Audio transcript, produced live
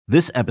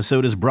This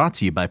episode is brought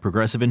to you by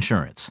Progressive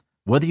Insurance.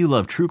 Whether you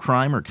love true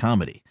crime or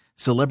comedy,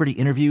 celebrity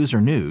interviews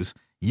or news,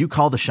 you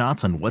call the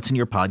shots on what's in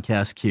your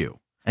podcast queue.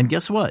 And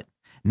guess what?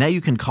 Now you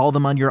can call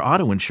them on your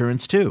auto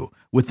insurance too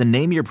with the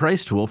Name Your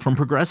Price tool from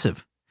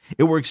Progressive.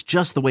 It works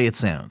just the way it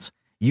sounds.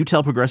 You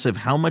tell Progressive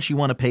how much you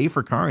want to pay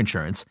for car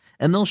insurance,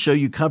 and they'll show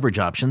you coverage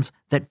options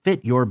that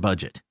fit your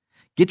budget.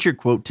 Get your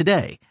quote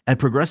today at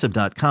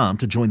Progressive.com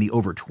to join the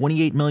over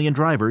 28 million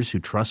drivers who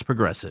trust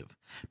Progressive.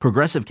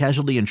 Progressive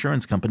Casualty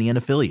Insurance Company and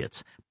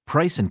Affiliates.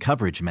 Price and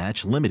coverage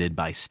match limited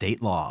by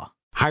state law.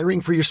 Hiring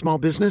for your small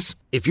business?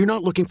 If you're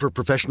not looking for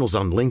professionals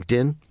on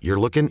LinkedIn, you're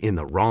looking in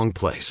the wrong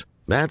place.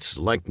 That's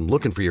like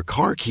looking for your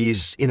car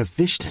keys in a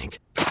fish tank.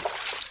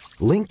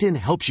 LinkedIn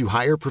helps you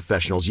hire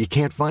professionals you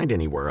can't find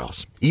anywhere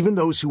else, even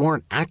those who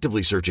aren't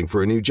actively searching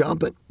for a new job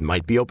but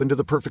might be open to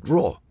the perfect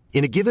role.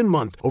 In a given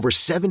month, over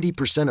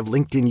 70% of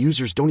LinkedIn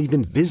users don't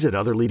even visit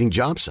other leading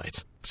job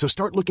sites. So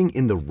start looking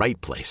in the right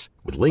place.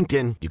 With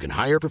LinkedIn, you can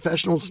hire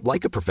professionals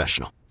like a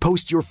professional.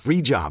 Post your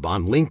free job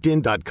on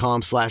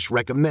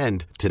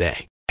linkedin.com/recommend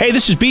today. Hey,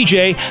 this is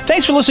BJ.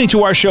 Thanks for listening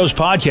to our show's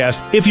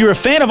podcast. If you're a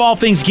fan of all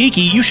things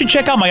geeky, you should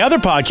check out my other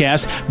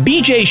podcast,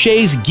 BJ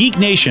Shea's Geek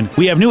Nation.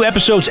 We have new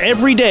episodes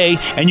every day,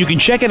 and you can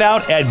check it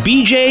out at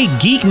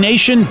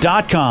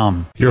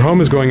bjgeeknation.com. Your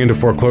home is going into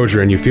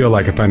foreclosure and you feel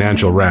like a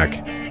financial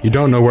wreck. You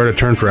don't know where to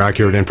turn for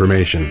accurate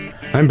information.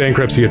 I'm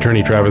bankruptcy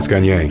attorney Travis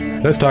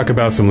Gagne. Let's talk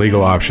about some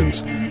legal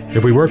options.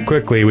 If we work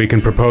quickly, we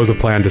can propose a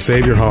plan to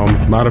save your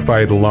home,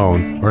 modify the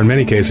loan, or in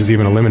many cases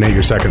even eliminate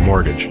your second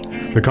mortgage.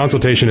 The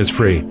consultation is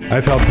free.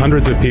 I've helped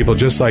hundreds of people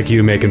just like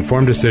you make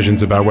informed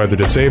decisions about whether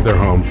to save their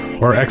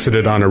home or exit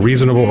it on a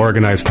reasonable,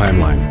 organized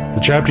timeline.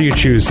 The chapter you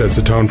choose sets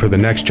the tone for the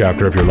next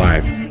chapter of your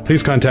life.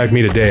 Please contact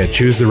me today at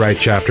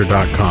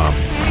choosetherightchapter.com.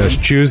 That's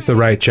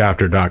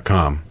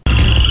choosetherightchapter.com.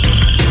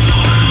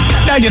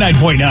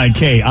 99.9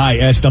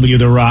 KISW,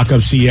 The Rock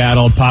of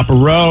Seattle, Papa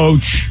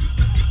Roach.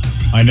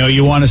 I know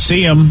you want to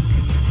see him,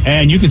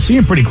 and you can see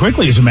him pretty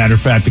quickly, as a matter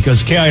of fact,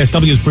 because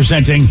KISW is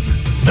presenting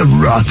the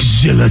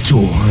Rockzilla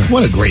Tour.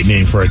 What a great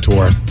name for a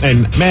tour.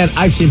 And, man,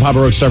 I've seen Papa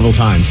Roach several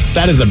times.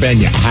 That is a band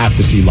you have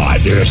to see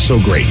live. They're so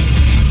great.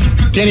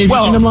 Danny, have you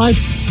seen them live?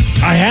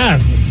 I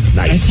have.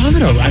 Nice. I saw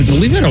them I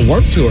believe at a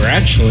Warped Tour,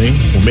 actually.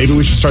 Well, maybe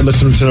we should start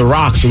listening to The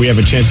Rock so we have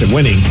a chance at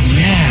winning.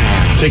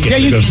 Yeah. Tickets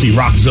to go see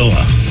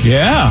Rockzilla.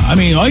 Yeah. I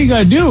mean, all you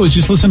got to do is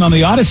just listen on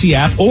the Odyssey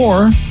app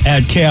or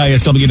at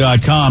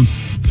KISW.com.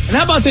 And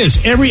how about this?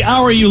 Every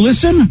hour you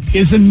listen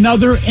is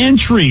another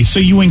entry, so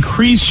you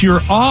increase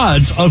your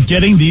odds of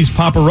getting these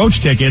Papa Roach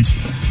tickets.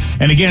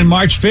 And again,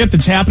 March 5th,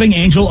 it's happening,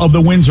 Angel of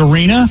the Winds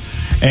Arena.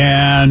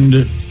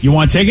 And you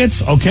want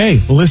tickets?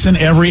 Okay, listen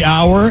every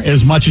hour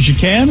as much as you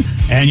can,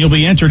 and you'll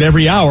be entered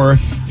every hour.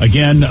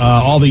 Again,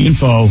 all the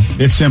info,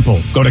 it's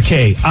simple. Go to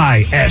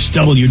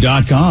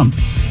KISW.com.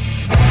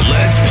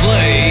 Let's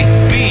play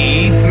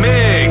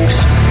B-Migs.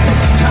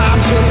 It's time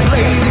to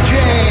play the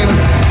game.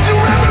 So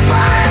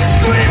everybody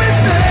scream his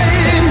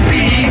name.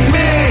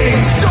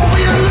 B-Migs, don't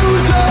be a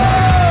loser.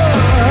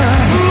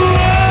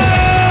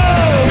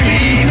 Whoa,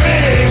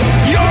 B-Migs,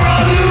 you're a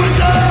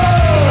loser.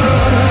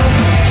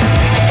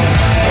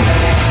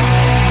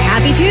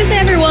 Happy Tuesday,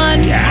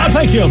 everyone. Yeah,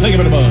 thank you. Thank you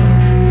very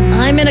much.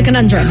 I'm in a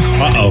conundrum.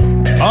 Uh-oh.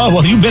 Oh,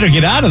 well, you better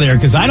get out of there,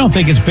 because I don't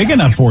think it's big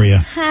enough for you.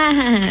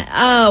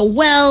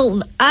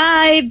 Well,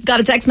 I got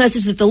a text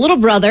message that the little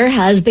brother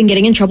has been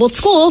getting in trouble at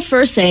school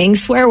for saying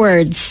swear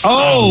words.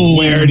 Oh,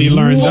 where did he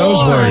learn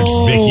those words,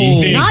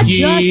 Vicky? Not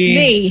just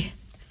me.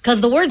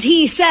 Because the words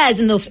he says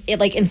and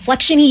the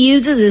inflection he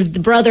uses is the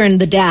brother and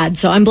the dad.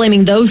 So I'm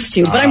blaming those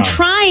two. But I'm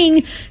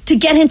trying to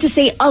get him to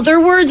say other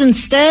words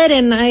instead,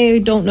 and I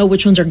don't know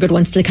which ones are good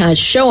ones to kind of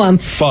show him.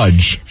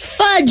 Fudge.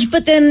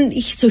 But then,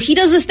 so he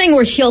does this thing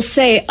where he'll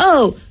say,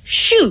 oh,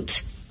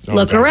 shoot.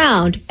 Look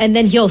around, and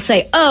then he'll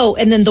say, oh,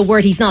 and then the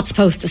word he's not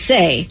supposed to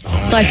say.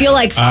 So I feel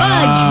like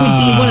fudge would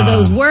be one of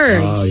those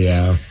words. Oh,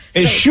 yeah.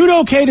 Is shoot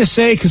okay to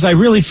say? Because I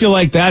really feel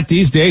like that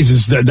these days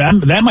is that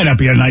might not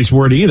be a nice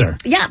word either.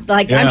 Yeah,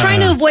 I'm trying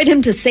to avoid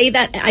him to say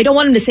that. I don't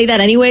want him to say that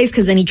anyways,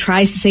 because then he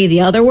tries to say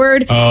the other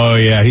word. Oh,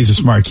 yeah, he's a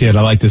smart kid.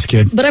 I like this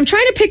kid. But I'm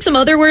trying to pick some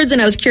other words,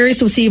 and I was curious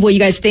to see what you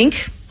guys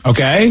think.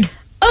 Okay.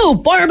 Oh,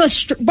 Barbara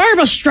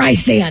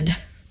Streisand.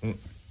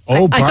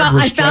 Oh,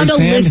 Barbara Streisand. I found a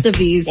list of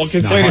these. Well, wait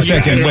a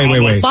second.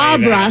 Wait.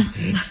 Barbara.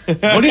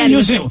 What are you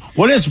using?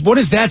 What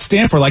does that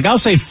stand for? Like, I'll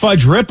say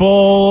fudge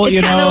ripple.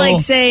 It's kind of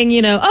like saying,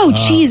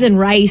 cheese and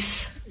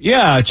rice.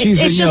 Yeah, cheese.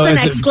 It's just an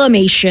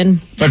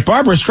exclamation. But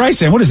Barbara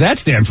Streisand, what does that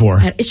stand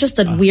for? It's just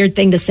a weird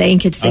thing to say,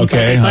 and kids think.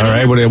 Okay, all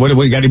right. What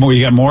you got? More?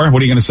 You got more?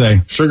 What are you going to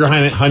say? Sugar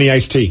honey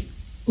iced tea.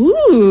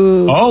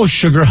 Ooh. Oh,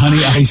 sugar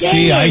honey iced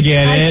tea. I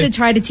get it. I should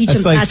try to teach him.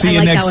 That's like see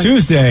you next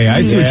Tuesday.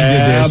 I see what you did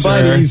there,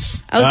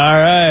 buddies. All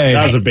right.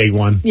 That was a big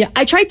one. Yeah,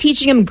 I tried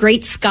teaching him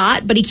Great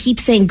Scott, but he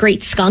keeps saying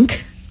Great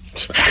Skunk.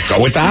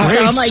 Go with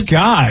that. Great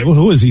Scott. Well,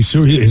 who is he?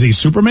 Is he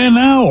Superman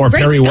now or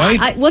Great Perry Scott.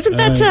 White? Wasn't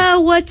that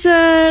what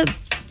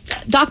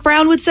Doc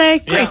Brown would say?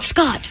 Great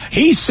Scott.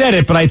 He said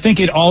it, but I think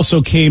it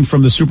also came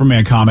from the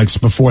Superman comics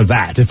before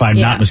that, if I'm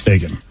not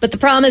mistaken. But the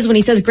problem is when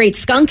he says great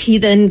skunk, he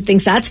then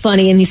thinks that's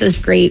funny, and he says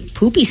great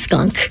poopy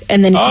skunk,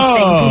 and then he keeps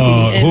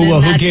saying poopy.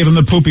 And Who gave him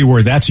the poopy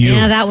word? That's you.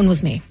 Yeah, that one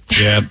was me.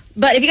 Yeah.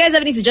 But if you guys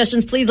have any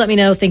suggestions, please let me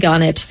know. Think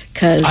on it,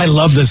 because I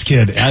love this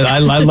kid. I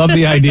love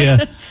the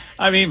idea.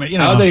 I mean, you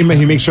know. How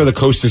he makes sure the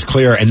coast is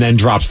clear and then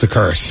drops the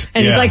curse.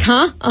 And he's like,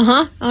 huh? Uh-huh.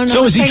 I don't know.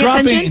 So is he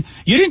dropping? Attention?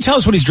 You didn't tell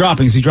us what he's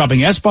dropping. Is he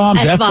dropping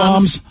S-bombs,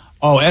 F-bombs?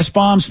 Oh,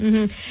 S-bombs?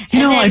 Mm-hmm. You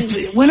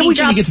know, when are we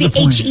going to get to the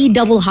point? He drops the HE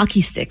double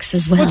hockey sticks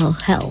as well.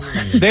 Hell.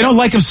 They don't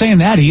like him saying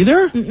that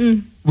either?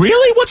 Mm-mm.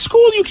 Really? What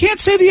school? You can't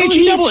say the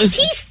HE double?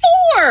 He's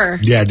 4.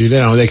 Yeah, dude,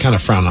 they kind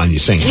of frown on you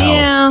saying hell.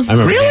 Yeah. I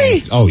remember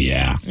really? Oh,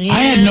 yeah.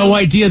 I had no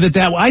idea that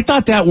I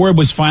thought that word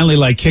was finally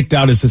like kicked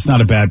out as it's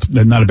not a bad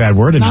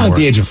word anymore. Not at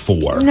the age of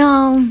 4.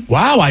 No.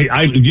 Wow,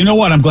 I you know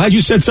what? I'm glad you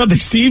said something,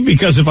 Steve,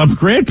 because if I'm a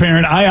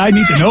grandparent, I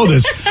need to know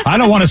this. I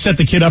don't want to set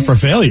the kid up for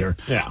failure.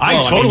 Yeah.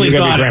 I totally you're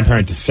thought be a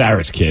grandparent to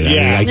Sarah's kid.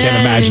 Yeah. I can't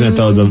imagine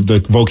that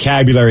the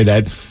vocabulary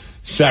that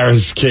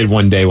Sarah's kid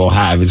one day will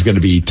have is going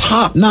to be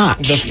top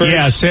notch.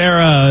 Yeah,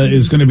 Sarah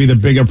is going to be the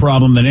bigger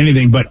problem than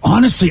anything. But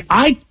honestly,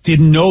 I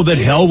didn't know that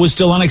hell was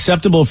still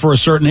unacceptable for a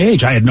certain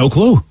age. I had no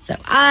clue. So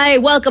I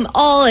welcome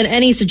all and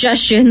any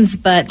suggestions,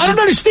 but I don't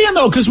understand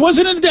though, because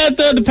wasn't it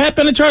that the Pat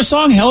Benatar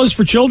song "Hell Is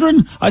for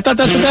Children"? I thought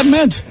that's what that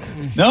meant.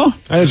 No,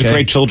 that is a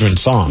great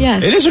children's song.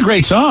 Yes. It is a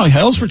great song.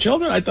 "Hell's for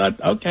Children." I thought,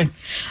 okay.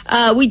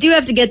 We do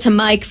have to get to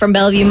Mike from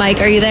Bellevue.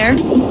 Mike, are you there?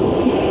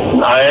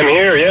 I am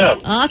here. Yeah.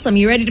 Awesome.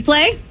 You ready to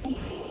play?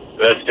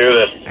 Let's do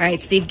this. All right,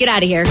 Steve, get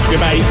out of here.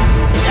 Goodbye.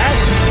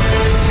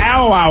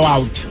 Ow,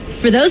 out.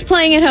 For those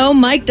playing at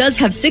home, Mike does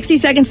have 60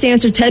 seconds to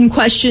answer 10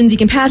 questions. You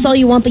can pass all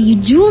you want, but you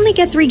do only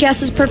get 3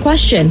 guesses per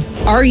question.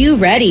 Are you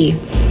ready?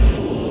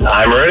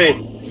 I'm ready.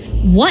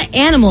 What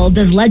animal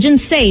does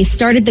legend say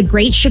started the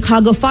Great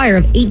Chicago Fire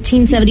of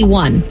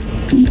 1871?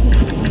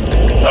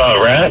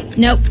 Rat?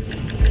 Nope.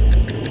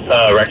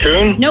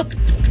 Raccoon? Nope.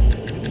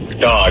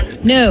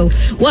 Dog? No.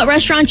 What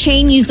restaurant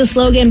chain used the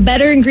slogan,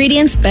 better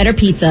ingredients, better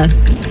pizza?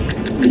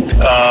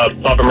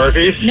 Papa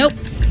Murphy's? Nope.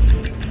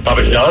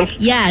 Papa John's?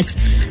 Yes.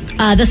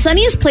 The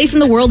sunniest place in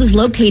the world is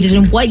located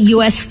in what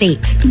U.S.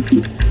 state?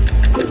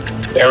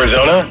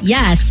 Arizona?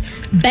 Yes.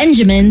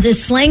 Benjamins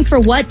is slang for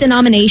what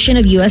denomination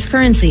of U.S.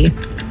 currency?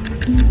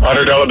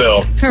 $100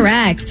 bill.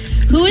 Correct.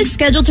 Who is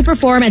scheduled to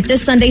perform at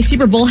this Sunday's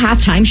Super Bowl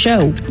halftime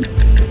show?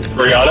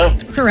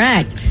 Rihanna?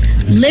 Correct.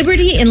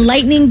 Liberty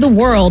Enlightening the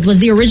World was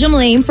the original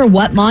name for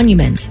what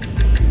monument?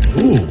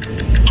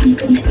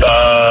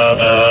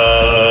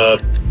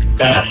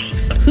 Pass.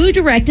 Who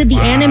directed the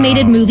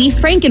animated movie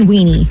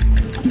Frankenweenie?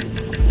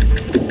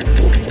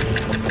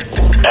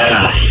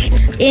 Pass.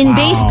 In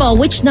baseball,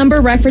 which number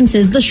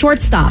references the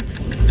shortstop?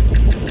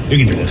 You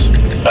can do this.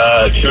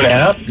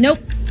 2.5? Nope.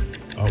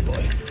 Oh,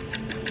 boy.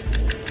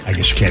 I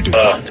guess you can't do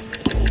this.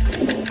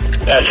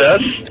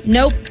 SS?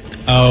 Nope.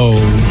 Oh.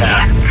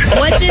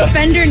 What did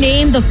Fender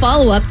name the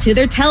follow-up to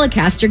their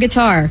Telecaster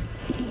guitar?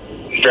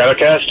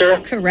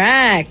 Stratocaster?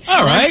 Correct.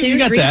 All right, 1, 2, you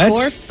got 3, that.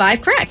 4,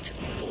 5, correct.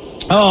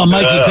 Oh,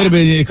 Mike,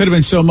 it could have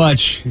been so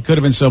much. It could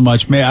have been so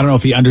much. I don't know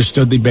if he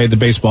understood the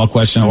baseball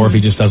question or if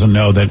he just doesn't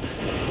know that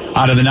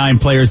out of the 9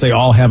 players, they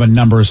all have a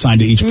number assigned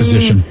to each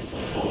position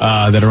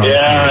that are on the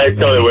I field.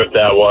 totally whipped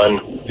that one.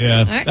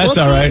 Yeah, that's we'll all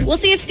see. right. We'll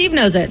see if Steve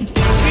knows it.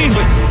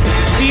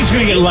 Steve's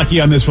going to get lucky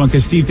on this one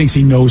because Steve thinks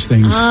he knows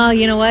things. Oh,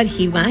 you know what?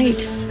 He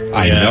might.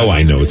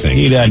 I know things.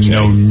 He doesn't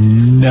know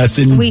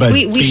nothing.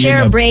 We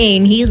share a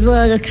brain. He's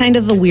kind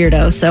of a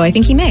weirdo, so I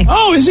think he may.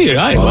 Oh, is he?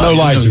 No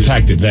lies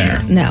detected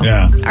there. No.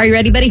 Yeah. Are you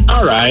ready, buddy?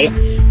 All right.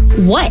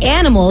 What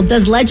animal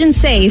does legend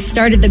say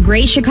started the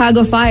Great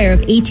Chicago Fire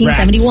of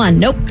 1871?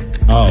 Nope.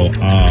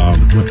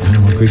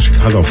 Great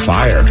Chicago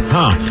Fire.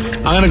 Huh.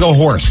 I'm going to go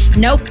horse.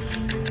 Nope.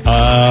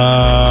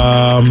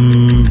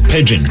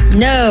 Pigeon.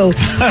 No.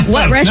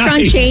 What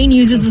restaurant Nice. chain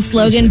uses the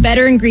slogan,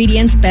 better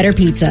ingredients, better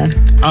pizza?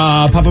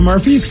 Papa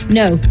Murphy's?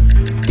 No.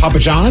 Papa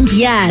John's?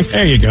 Yes.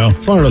 There you go.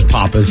 It's one of those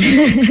papas.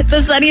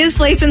 The sunniest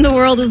place in the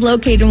world is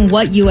located in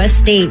what U.S.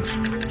 state?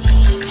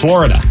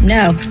 Florida.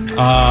 No.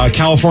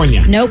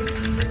 California. Nope.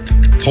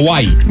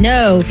 Hawaii.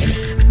 No.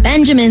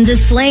 Benjamins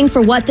is slang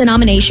for what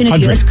denomination of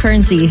 100. U.S.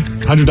 currency?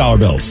 $100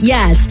 bills.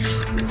 Yes.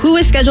 Who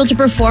is scheduled to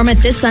perform at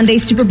this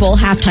Sunday's Super Bowl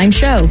halftime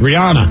show?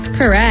 Rihanna.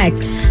 Correct.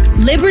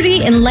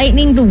 Liberty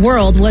Enlightening the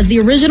World was the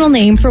original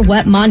name for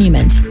what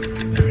monument?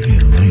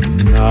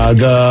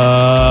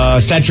 The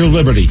Statue of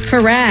Liberty.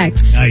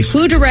 Correct. Nice.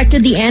 Who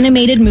directed the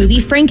animated movie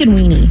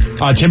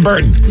Frankenweenie? Tim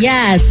Burton.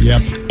 Yes.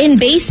 Yep. In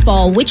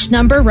baseball, which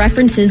number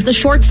references the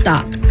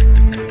shortstop?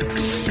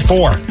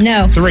 4.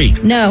 No. 3.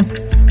 No.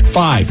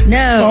 5.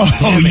 No.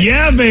 Oh,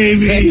 yeah,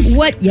 baby.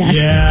 What? Yes.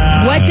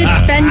 Yeah. What did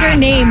Fender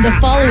name the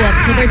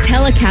follow-up to their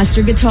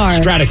Telecaster guitar?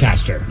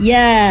 Stratocaster.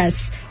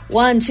 Yes.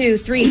 1, 2,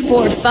 3,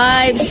 4,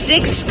 5,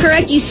 6.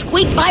 Correct. You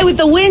squeaked by with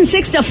the win,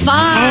 6-5.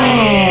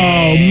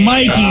 Oh,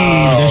 Mikey,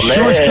 the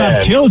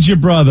shortstop killed you,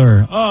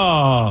 brother.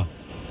 Oh,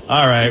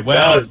 All right.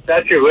 Well,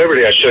 Statue of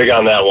Liberty, I should have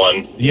gotten that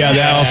one. yeah, that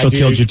Yeah, also dude.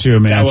 killed you too,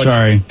 man. That was-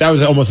 Sorry. That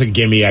was almost a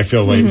gimme, I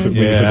feel like, when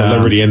you put the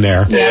Liberty in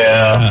there.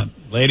 Yeah.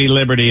 Lady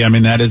Liberty, I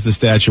mean, that is the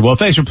statue. Well,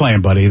 thanks for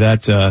playing, buddy.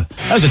 That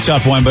was a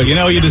tough one, but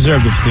you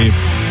deserved it, Steve.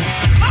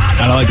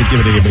 I don't like to give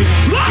it to you, but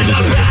you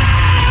deserved it.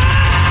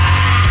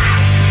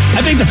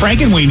 I think the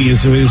Frankenweenie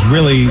is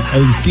really,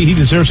 he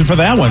deserves it for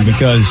that one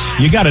because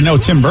you got to know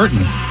Tim Burton.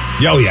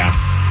 Oh, yeah.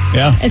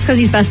 Yeah. It's because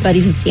he's best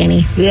buddies with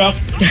Danny. Yep.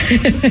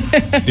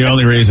 It's the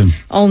only reason.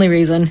 Only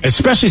reason.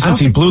 Especially since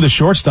he blew the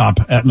shortstop.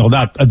 The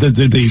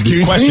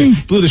question. me?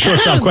 Blew the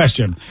shortstop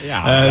question.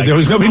 Yeah, there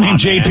was nobody come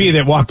named on, JP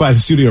that walked by the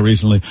studio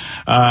recently.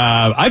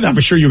 I thought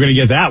for sure you were going to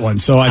get that one,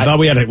 so I thought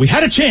we had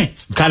a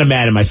chance. I'm kind of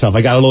mad at myself.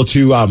 I got a little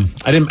too. I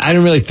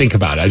didn't really think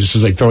about it. I just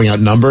was like throwing out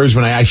numbers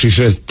when I actually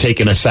should have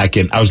taken a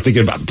second. I was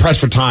thinking about press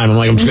for time. I'm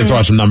like, I'm just going to throw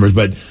out some numbers,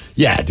 but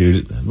yeah,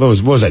 dude, what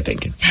was I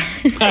thinking?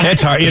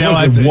 It's hard.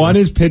 One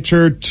is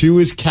pitcher, 2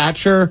 is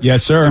catcher.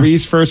 Yes, sir. 3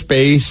 is first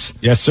base.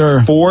 Yes,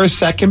 sir. 4 is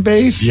second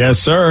base. Yes,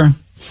 sir.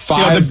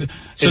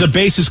 5. So the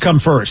bases come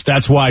first.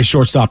 That's why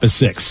shortstop is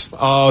 6.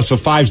 Oh, so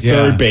 5's Yeah.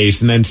 third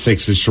base, and then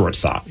 6 is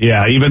shortstop.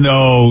 Yeah, even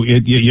though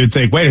you'd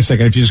think, wait a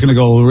second, if you're just going to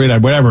go read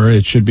whatever,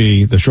 it should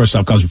be the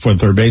shortstop comes before the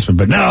third baseman.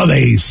 But no,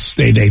 they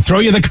throw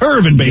you the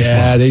curve in baseball.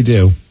 Yeah, they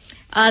do.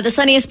 The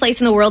sunniest place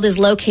in the world is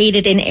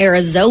located in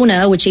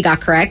Arizona, which he got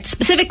correct.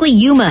 Specifically,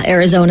 Yuma,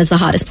 Arizona is the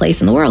hottest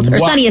place in the world. Or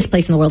sunniest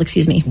place in the world,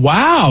 excuse me.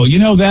 Wow,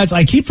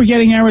 I keep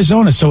forgetting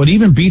Arizona, so it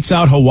even beats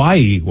out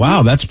Hawaii.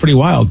 Wow, that's pretty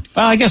wild.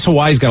 Well, I guess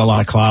Hawaii's got a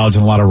lot of clouds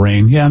and a lot of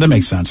rain. Yeah, that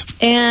makes sense.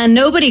 And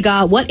nobody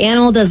got what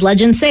animal does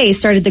legend say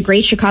started the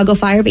Great Chicago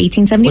Fire of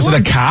 1871? Was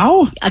it a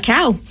cow? A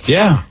cow.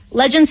 Yeah.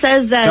 Legend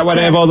says that... Is that why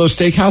they have all those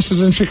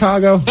steakhouses in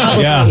Chicago?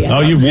 Yeah. Oh,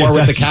 you War with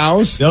that's- the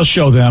cows? They'll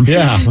show them.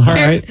 Yeah, all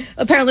right.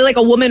 Apparently, like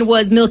a woman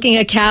was milking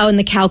a cow, and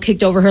the cow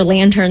kicked over her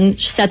lantern,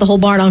 set the whole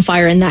barn on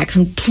fire, and that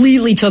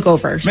completely took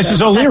over.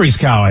 Mrs. O'Leary's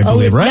cow, I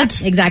believe, right?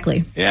 Yeah,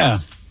 exactly. Yeah.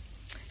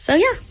 So,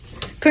 yeah.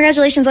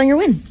 Congratulations on your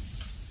win.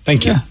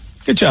 Thank you. Yeah.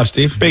 Good job,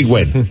 Steve. Big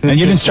win. And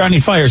you didn't start any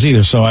fires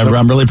either, so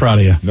I'm really proud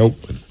of you. Nope.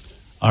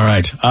 All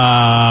right.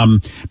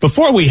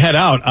 Before we head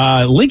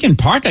out, Linkin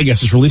Park, I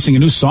guess, is releasing a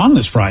new song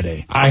this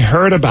Friday. I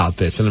heard about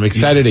this, and I'm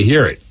excited to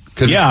hear it.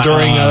 Because Yeah, it's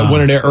during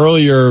one of their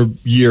earlier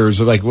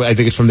years, like I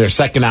think it's from their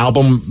second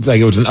album.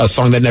 Like it was a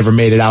song that never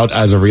made it out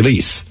as a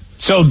release.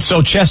 So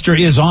Chester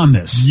is on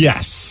this.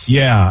 Yes.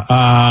 Yeah.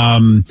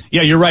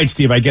 Yeah, you're right,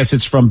 Steve. I guess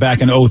it's from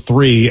back in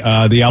 2003,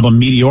 the album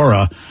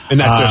Meteora. And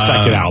that's their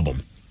second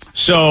album.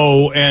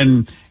 So,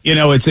 and,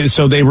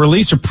 so they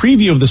released a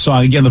preview of the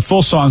song. Again, the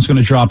full song's going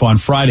to drop on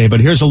Friday, but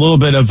here's a little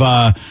bit of,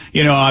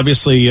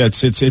 obviously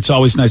it's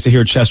always nice to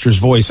hear Chester's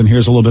voice, and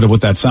here's a little bit of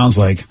what that sounds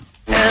like.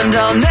 And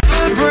I'll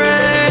never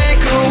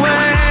break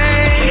away,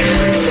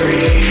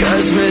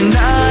 'cause when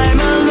I'm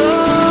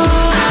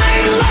alone,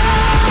 I'm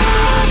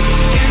lost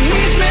in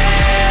these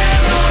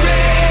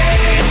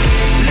memories,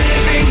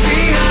 living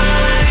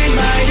behind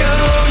my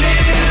own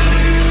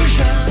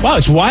illusion. Wow,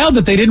 it's wild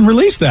that they didn't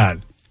release that.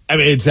 I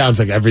mean, it sounds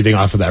like everything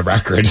off of that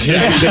record.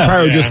 Yeah. They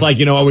probably were just like,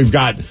 we've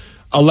got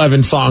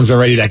 11 songs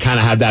already that kind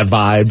of have that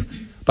vibe.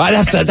 But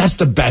that's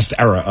the best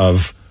era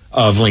of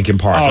Linkin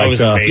Park. Oh, like it was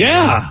the, amazing.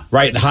 Yeah.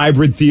 Right,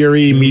 Hybrid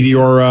Theory,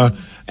 Meteora.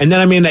 And then,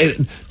 I mean,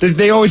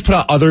 they always put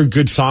out other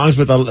good songs,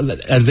 but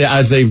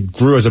as they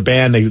grew as a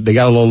band, they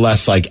got a little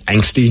less, like,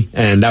 angsty.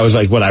 And that was,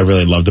 like, what I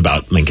really loved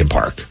about Linkin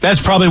Park.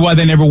 That's probably why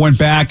they never went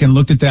back and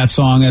looked at that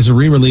song as a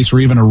re-release or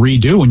even a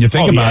redo when you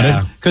think about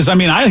yeah. it. Because, I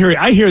mean, I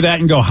hear that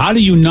and go, how do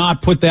you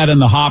not put that in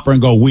the hopper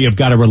and go, we have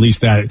got to release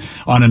that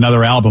on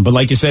another album? But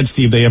like you said,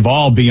 Steve, they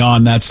evolved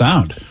beyond that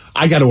sound.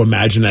 I got to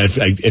imagine that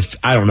if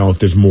I don't know if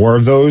there's more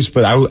of those,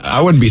 but I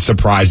wouldn't be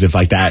surprised if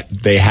like that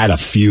they had a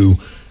few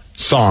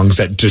songs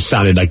that just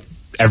sounded like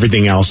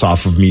everything else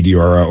off of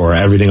Meteora or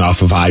everything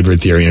off of Hybrid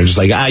Theory, and just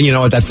like you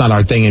know what, that's not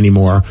our thing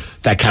anymore.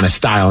 That kind of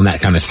style and that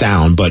kind of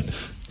sound, but.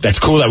 That's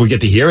cool that we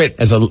get to hear it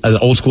as an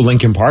old school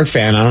Linkin Park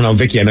fan. I don't know,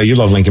 Vicky, I know you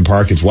love Linkin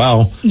Park as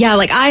well. Yeah,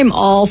 like I'm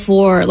all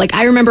for, like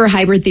I remember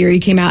Hybrid Theory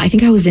came out, I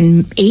think I was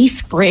in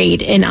 8th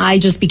grade, and I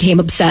just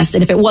became obsessed.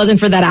 And if it wasn't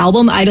for that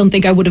album, I don't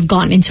think I would have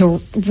gotten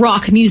into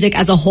rock music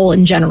as a whole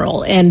in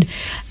general. And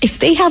if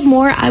they have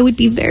more, I would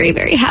be very,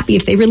 very happy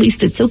if they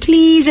released it. So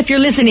please, if you're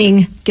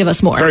listening, give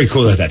us more. Very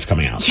cool that that's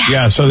coming out. Yes,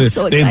 Yeah, so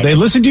I'm they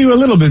listened to you a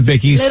little bit,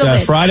 Vicky. Little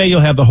bit. Friday, you'll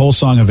have the whole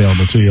song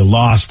available to you.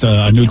 Lost,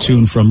 a new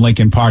tune from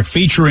Linkin Park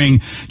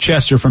featuring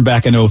Chester from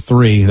back in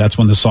 2003. That's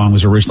when the song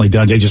was originally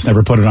done. They just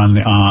never put it on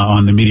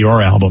the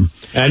Meteor album.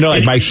 And I know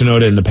like Mike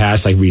Shinoda in the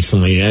past, like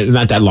recently,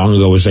 not that long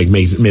ago, was like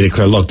made it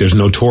clear, look, there's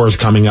no tours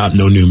coming up,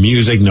 no new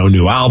music, no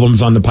new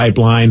albums on the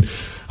pipeline.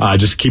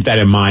 Just keep that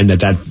in mind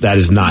that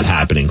is not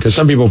happening. Because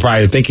some people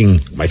probably are thinking,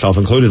 myself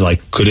included,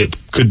 like, could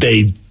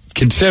they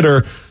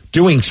consider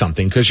doing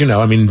something? Because, you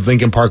know, I mean,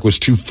 Linkin Park was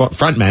two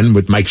frontmen,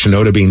 with Mike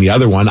Shinoda being the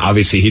other one.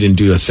 Obviously, he didn't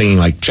do the singing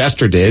like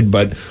Chester did,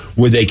 but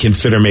would they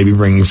consider maybe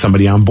bringing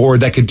somebody on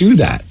board that could do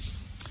that?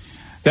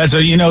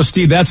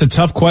 Steve, that's a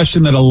tough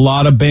question that a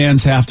lot of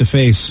bands have to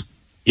face.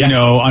 You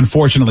know,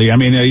 unfortunately, I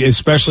mean,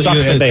 especially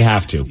Sucks that they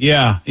have to.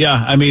 Yeah.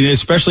 I mean,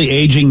 especially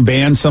aging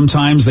bands.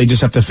 Sometimes they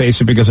just have to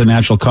face it because of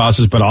natural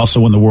causes. But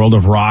also in the world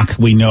of rock,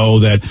 we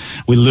know that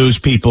we lose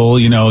people,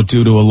 you know,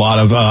 due to a lot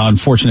of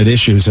unfortunate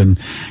issues. And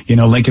you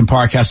know, Linkin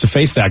Park has to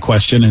face that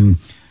question. And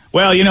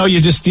well, you know, you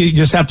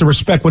just have to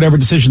respect whatever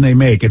decision they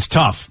make. It's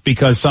tough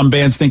because some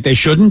bands think they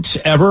shouldn't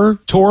ever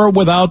tour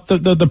without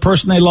the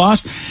person they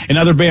lost, and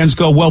other bands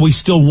go, well, we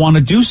still want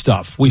to do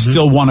stuff. We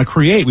still want to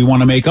create. We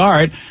want to make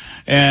art.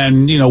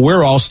 And, you know,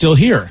 we're all still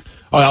here.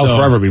 Oh, that'll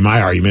forever be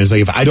my argument. It's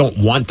like, if I don't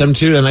want them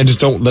to, then I just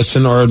don't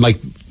listen. Or, like,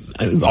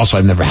 also,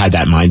 I've never had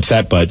that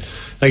mindset. But,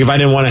 like, if I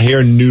didn't want to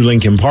hear new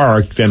Linkin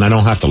Park, then I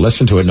don't have to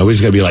listen to it.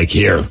 Nobody's going to be like,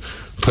 here,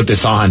 put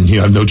this on.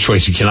 You have no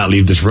choice. You cannot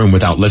leave this room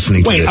without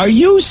listening to this. Wait, are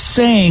you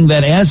saying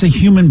that as a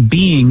human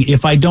being,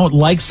 if I don't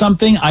like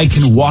something, I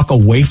can walk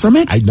away from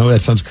it? I know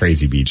that sounds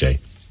crazy, BJ.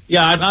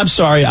 Yeah, I'm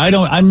sorry. I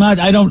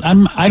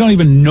don't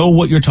even know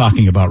what you're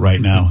talking about right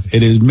now.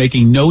 It is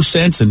making no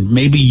sense, and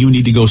maybe you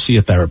need to go see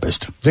a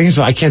therapist. The thing is,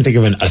 I can't think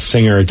of a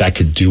singer that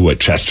could do what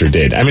Chester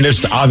did. I mean,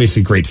 there's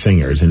obviously great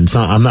singers, and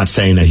I'm not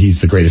saying that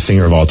he's the greatest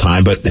singer of all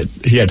time, but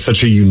he had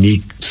such a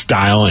unique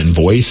style and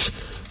voice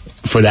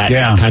for that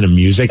kind of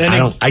music.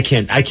 And I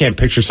can't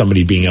picture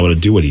somebody being able to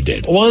do what he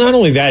did. Well, not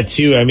only that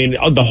too. I mean,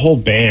 the whole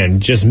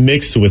band just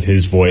mixed with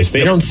his voice.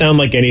 They don't sound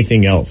like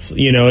anything else.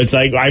 You know, it's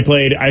like I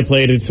played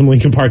at some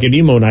Linkin Park at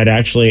emo night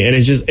actually, and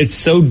it's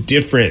so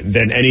different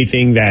than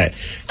anything that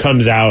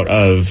comes out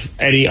of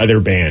any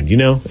other band. You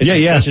know,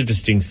 it's such a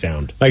distinct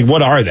sound. Like,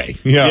 what are they?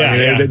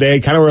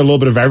 They kind of were a little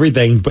bit of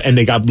everything, and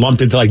they got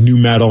lumped into like new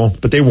metal,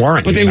 but they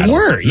weren't. But they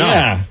were, no.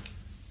 yeah.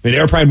 I mean, they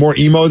were probably more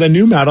emo than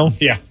new metal.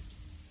 Yeah.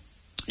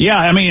 Yeah,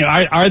 I mean,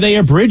 are they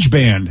a bridge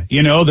band?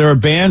 You know, there are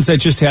bands that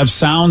just have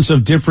sounds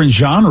of different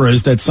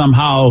genres that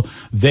somehow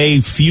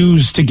they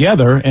fuse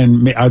together.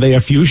 And are they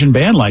a fusion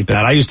band like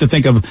that? I used to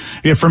think of,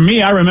 for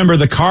me, I remember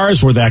the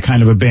Cars were that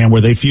kind of a band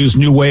where they fused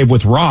new wave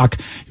with rock.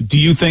 Do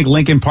you think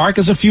Linkin Park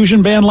is a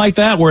fusion band like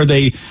that, where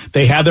they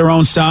have their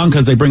own sound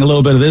because they bring a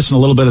little bit of this and a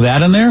little bit of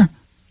that in there?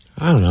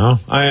 I don't know.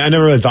 I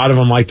never really thought of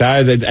them like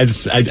that.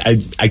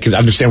 I could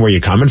understand where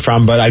you're coming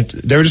from, but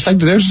they're just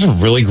a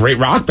really great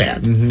rock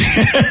band.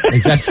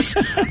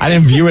 Mm-hmm. I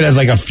didn't view it as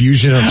like a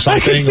fusion of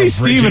something. I can see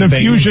Steve in a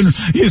fusion.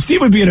 Steve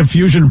would be in a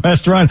fusion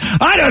restaurant.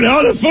 I don't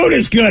know. The food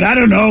is good. I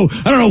don't know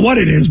what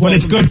it is, but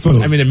it's good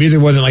food. I mean, the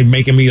music wasn't like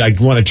making me like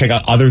want to check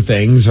out other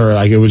things, or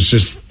like it was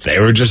just they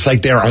were just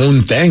like their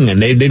own thing, and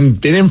they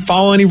didn't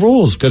follow any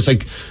rules because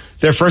like.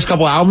 Their first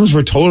couple albums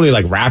were totally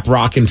like rap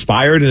rock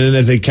inspired, and then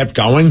as they kept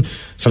going,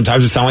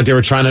 sometimes it sounded like they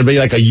were trying to be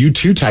like a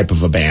U2 type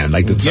of a band,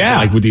 like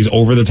like with these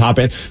over the top.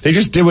 They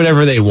just did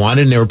whatever they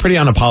wanted, and they were pretty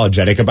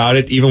unapologetic about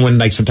it. Even when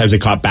like sometimes they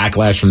caught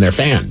backlash from their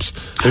fans,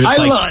 they're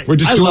just we're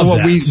just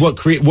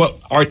doing what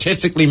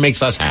artistically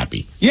makes us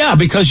happy. Yeah,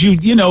 because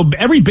you know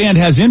every band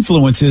has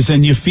influences,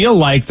 and you feel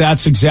like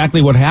that's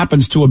exactly what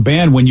happens to a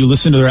band when you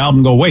listen to their album.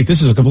 And go, wait,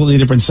 this is a completely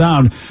different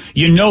sound.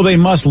 You know they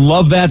must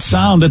love that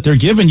sound that they're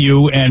giving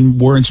you, and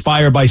were inspired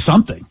by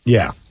something.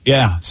 Yeah.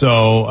 Yeah.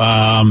 So,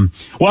 I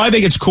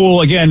think it's cool.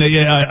 Again,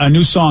 a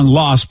new song,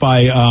 Lost,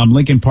 by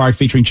Linkin Park,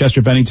 featuring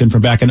Chester Bennington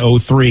from back in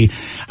 2003.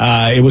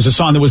 It was a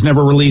song that was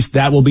never released.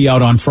 That will be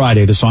out on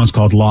Friday. The song's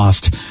called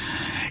Lost.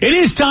 It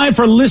is time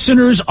for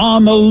Listeners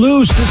on the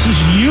Loose. This is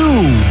you.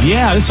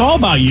 Yeah, it's all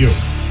about you.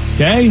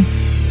 Okay?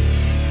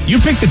 You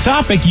pick the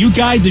topic. You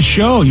guide the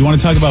show. You want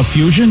to talk about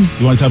fusion?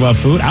 You want to talk about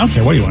food? I don't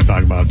care what you want to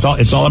talk about.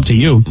 It's all up to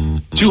you.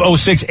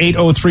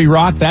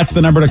 206-803-ROCK. That's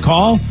the number to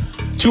call.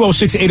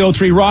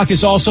 206-803-ROCK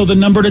is also the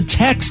number to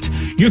text.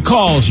 Your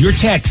calls, your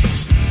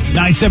texts.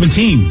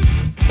 917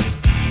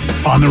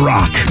 on The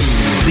Rock.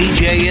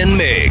 BJ and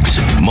Migs,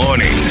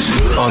 mornings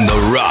on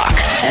The Rock.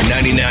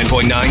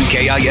 99.9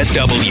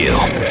 KISW.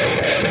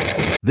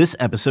 This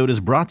episode is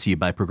brought to you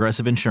by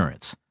Progressive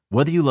Insurance.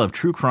 Whether you love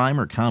true crime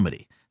or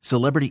comedy,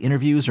 celebrity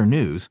interviews or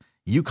news,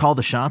 you call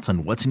the shots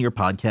on what's in your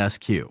podcast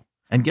queue.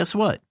 And guess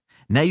what?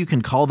 Now you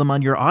can call them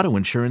on your auto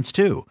insurance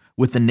too,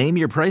 with the Name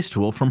Your Price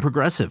tool from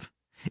Progressive.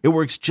 It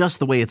works just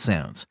the way it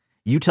sounds.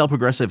 You tell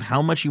Progressive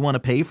how much you want to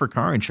pay for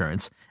car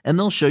insurance, and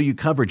they'll show you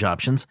coverage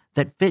options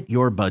that fit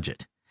your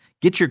budget.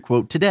 Get your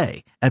quote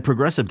today at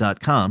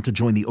Progressive.com to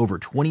join the over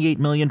 28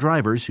 million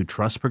drivers who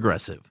trust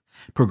Progressive.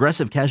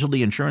 Progressive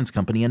Casualty Insurance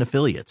Company and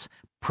Affiliates.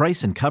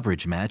 Price and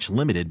coverage match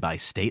limited by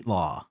state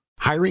law.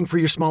 Hiring for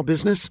your small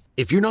business?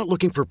 If you're not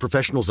looking for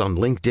professionals on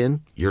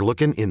LinkedIn, you're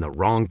looking in the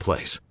wrong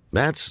place.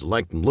 That's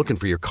like looking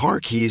for your car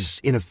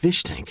keys in a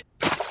fish tank.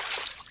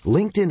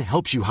 LinkedIn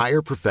helps you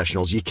hire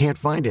professionals you can't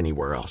find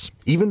anywhere else,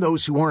 even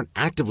those who aren't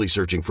actively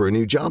searching for a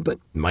new job but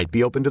might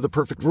be open to the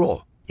perfect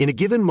role. In a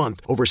given month,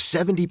 over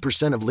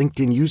 70% of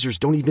LinkedIn users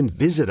don't even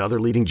visit other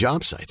leading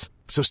job sites.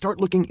 So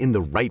start looking in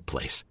the right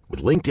place.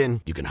 With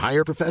LinkedIn, you can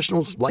hire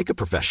professionals like a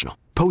professional.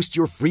 Post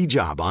your free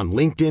job on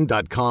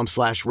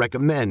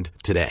linkedin.com/recommend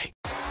today.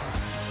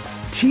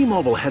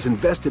 T-Mobile has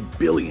invested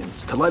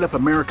billions to light up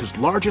America's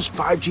largest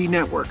 5G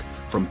network,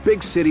 from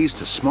big cities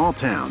to small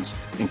towns,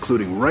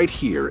 including right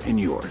here in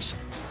yours.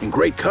 And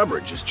great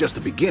coverage is just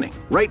the beginning.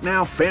 Right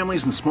now,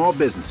 families and small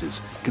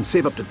businesses can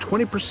save up to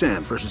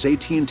 20% versus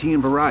AT&T and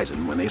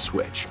Verizon when they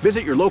switch.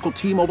 Visit your local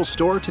T-Mobile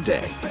store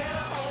today.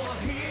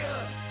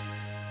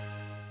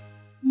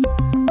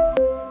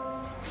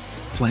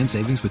 Plan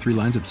savings with 3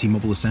 lines of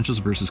T-Mobile Essentials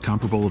versus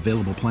comparable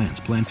available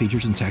plans. Plan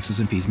features and taxes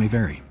and fees may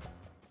vary.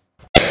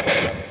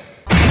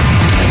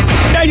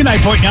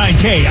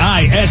 99.9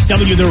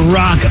 KISW, the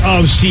Rock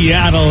of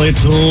Seattle.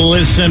 It's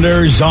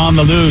Listeners on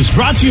the Loose.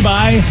 Brought to you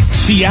by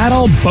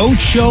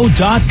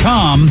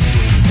SeattleBoatShow.com.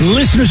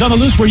 Listeners on the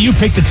Loose, where you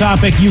pick the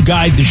topic, you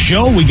guide the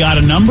show. We got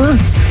a number.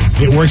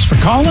 It works for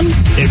calling.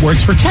 It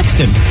works for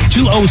texting.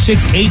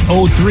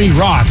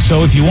 206-803-ROCK.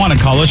 So if you want to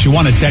call us, you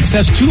want to text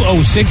us,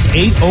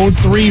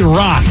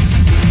 206-803-ROCK.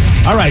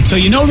 All right, so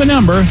you know the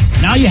number.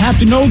 Now you have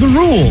to know the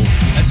rule.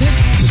 That's it.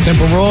 It's a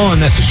simple rule,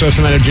 and that's to show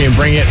some energy and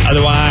bring it.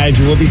 Otherwise,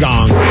 you will be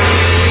gone.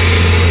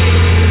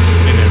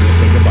 And then we'll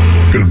say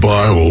goodbye.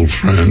 Goodbye, old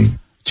friend.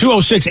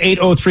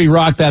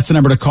 206-803-ROCK. That's the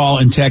number to call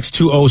and text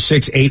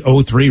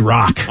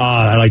 206-803-ROCK.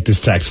 I like this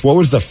text. What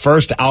was the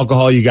first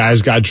alcohol you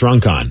guys got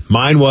drunk on?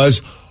 Mine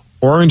was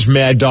Orange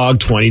Mad Dog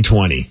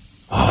 2020.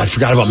 Oh, I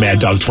forgot about Mad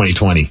Dog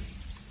 2020.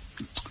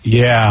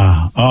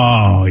 Yeah.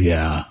 Oh,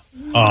 yeah.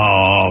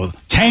 Oh,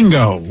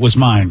 Tango was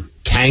mine.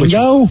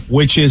 Tango?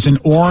 Which is an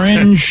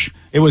orange...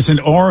 It was an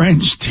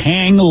orange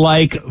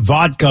Tang-like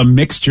vodka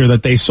mixture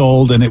that they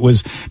sold, and it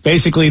was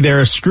basically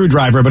their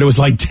screwdriver, but it was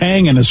like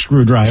Tang and a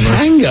screwdriver.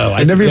 Tango?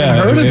 I never even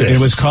heard of this. It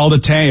was called a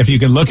Tang. If you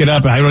can look it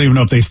up, I don't even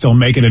know if they still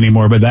make it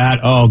anymore, but that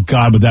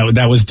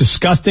was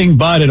disgusting,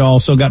 but it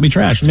also got me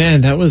trashed.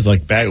 Man, that was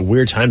like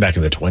weird time back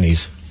in the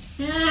 20s.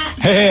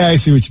 Hey, I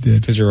see what you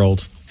did. Because you're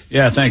old.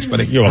 Yeah, thanks,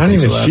 buddy. I don't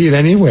even see it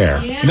anywhere.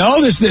 Yeah.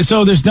 No,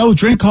 there's no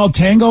drink called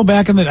Tango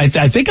back in the...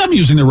 I think I'm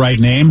using the right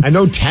name. I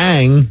know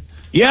Tang.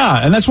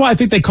 Yeah, and that's why I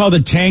think they called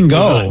it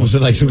Tango. Was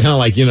it like some kind of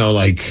like,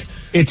 like...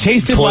 It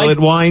tasted toilet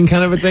wine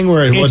kind of a thing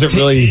where it wasn't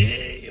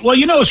really...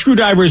 Well, a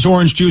screwdriver is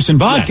orange juice and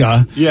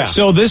vodka. Yes. Yeah.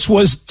 So this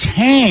was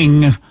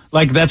Tang.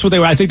 Like, that's what they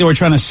were... I think they were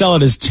trying to sell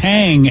it as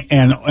Tang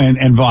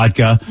and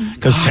vodka,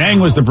 because Tang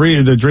was the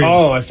drink.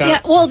 Oh, I found... Yeah,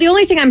 well, the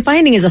only thing I'm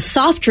finding is a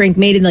soft drink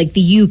made in, like,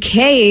 the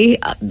UK,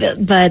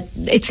 but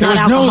it's not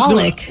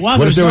alcoholic.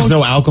 What if there was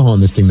no alcohol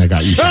in this thing that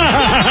got you? Yeah,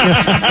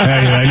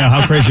 I know.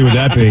 How crazy would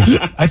that be?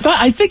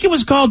 I think it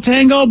was called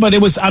Tango, but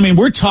it was... I mean,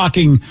 we're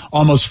talking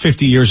almost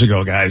 50 years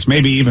ago, guys.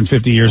 Maybe even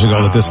 50 years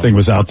ago that this thing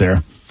was out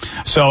there.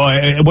 So,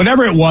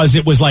 whatever it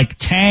was like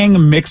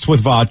Tang mixed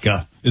with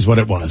vodka is what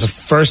it was. The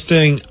first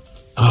thing...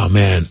 Oh,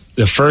 man.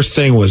 The first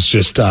thing was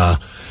just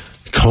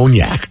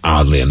cognac,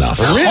 oddly enough.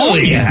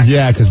 Really?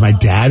 Yeah, because my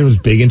dad was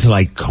big into,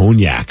 like,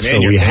 cognac.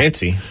 Man, you're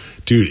fancy.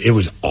 Dude, it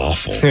was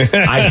awful.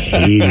 I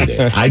hated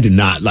it. I did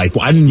not I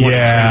didn't want to drink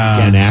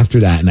again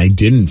after that, and I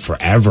didnn't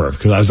forever.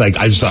 Because I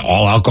just thought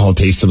all alcohol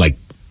tasted like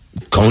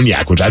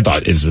cognac, which I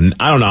thought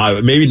I don't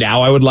know, maybe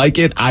now I would like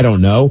it. I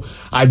don't know.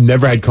 I've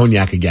never had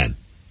cognac again.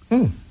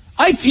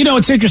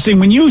 It's interesting.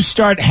 When you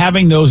start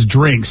having those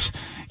drinks...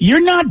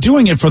 You're not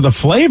doing it for the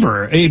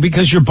flavor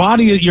because your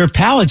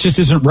palate just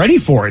isn't ready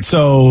for it.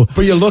 So,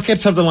 but you look at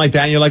something like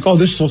that and you're like, "Oh,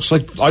 this looks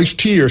like iced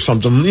tea or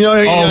something."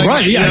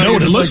 Right? Yeah, I know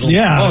what it looks like.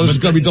 Yeah, this is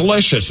gonna be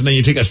delicious. And then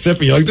you take a sip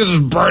and you're like, "This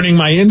is burning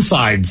my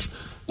insides."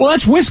 Well,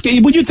 that's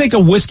whiskey. When you think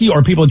of whiskey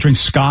or people drink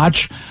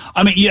scotch,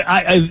 I mean,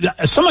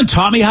 someone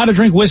taught me how to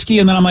drink whiskey,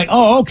 and then I'm like,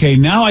 oh, okay,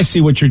 now I see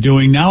what you're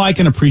doing. Now I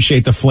can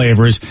appreciate the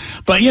flavors.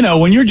 But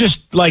when you're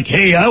just like,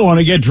 hey, I want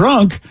to get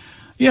drunk.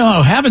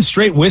 Having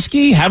straight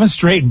whiskey, having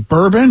straight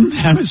bourbon,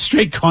 having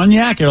straight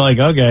cognac, you're like,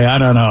 okay, I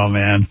don't know,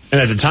 man. And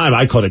at the time,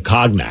 I called it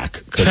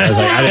cognac because I was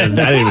like, I didn't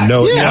even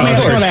know.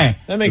 Yeah,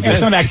 that makes sense.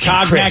 Some of that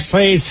cognac,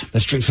 please.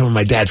 Let's drink some of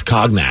my dad's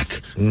cognac.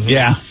 Mm-hmm.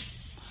 Yeah,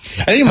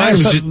 I think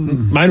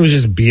mine was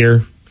just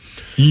beer.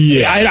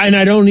 Yeah,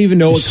 I don't even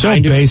know what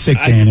kind of. So basic,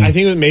 Danny. I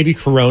think it was maybe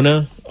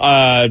Corona.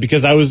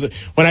 Because I was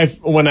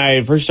when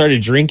I first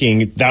started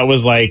drinking, that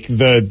was like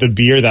the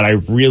beer that I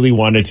really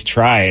wanted to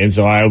try, and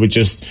so I would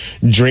just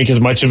drink as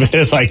much of it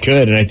as I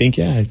could. And I think,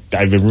 I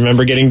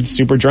remember getting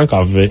super drunk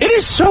off of it. It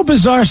is so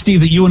bizarre, Steve,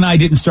 that you and I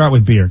didn't start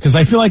with beer, because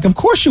I feel like, of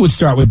course, you would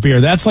start with beer.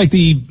 That's like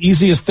the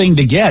easiest thing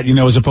to get,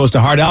 as opposed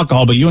to hard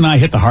alcohol. But you and I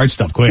hit the hard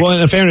stuff quick. Well,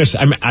 in fairness,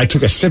 I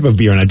took a sip of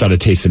beer and I thought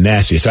it tasted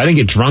nasty, so I didn't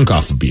get drunk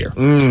off of beer.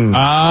 The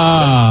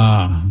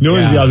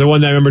other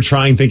one that I remember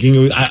trying,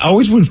 thinking I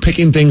always was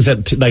picking things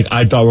that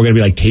I thought were going to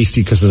be like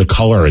tasty because of the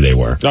color they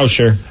were. Oh,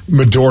 sure.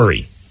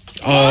 Midori.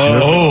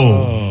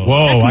 Oh,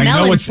 whoa! That's I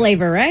melon know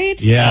flavor, right?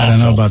 Yeah, I don't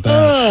know about that.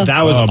 Ugh.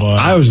 That was.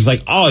 I was just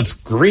like, oh, it's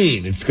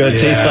green. It's gonna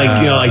taste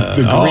like like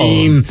the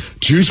green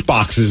juice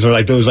boxes or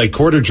like those like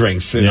quarter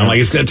drinks. And I'm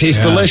like, it's gonna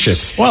taste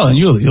delicious. Well, and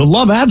you'll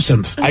love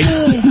absinthe.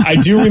 I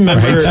do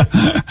remember. Right?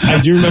 I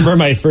do remember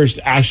my first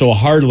actual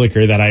hard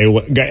liquor that I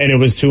got, and it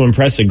was to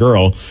impress a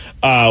girl.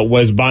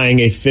 Was buying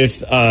a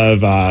fifth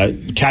of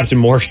Captain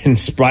Morgan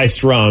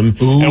spiced rum,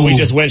 and we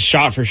just went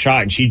shot for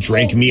shot, and she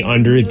drank me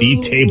under the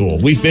table.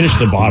 We finished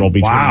the bottle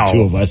between the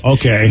two of us.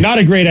 Okay. Not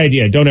a great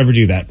idea. Don't ever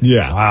do that.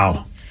 Yeah.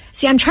 Wow.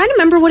 See, I'm trying to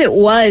remember what it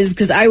was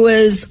because I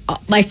was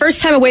my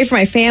first time away from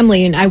my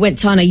family, and I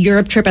went on a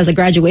Europe trip as a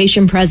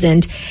graduation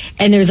present.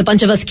 And there was a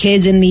bunch of us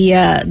kids in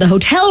the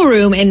hotel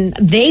room, and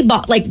they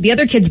bought, like, the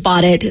other kids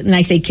bought it. And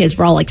I say kids,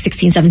 we're all like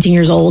 16, 17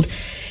 years old.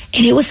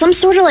 And it was some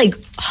sort of like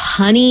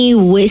honey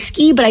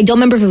whiskey, but I don't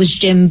remember if it was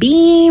Jim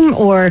Beam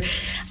or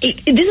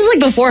this is like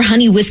before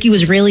honey whiskey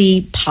was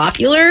really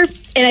popular.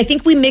 And I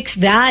think we mixed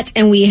that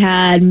and we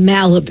had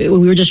Malibu.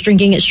 We were just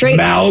drinking it straight.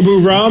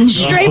 Malibu rum?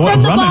 Straight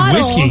from the rum bottle. And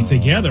whiskey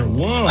together.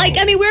 Whoa. Like,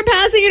 I mean, we're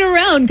passing it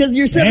around because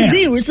you're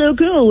 17. Man. We're so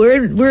cool.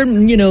 We're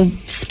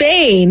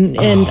Spain.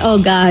 And,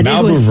 oh God.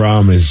 Malibu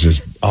rum is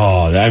just,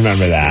 I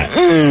remember that.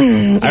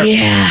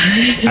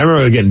 I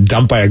remember getting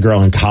dumped by a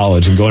girl in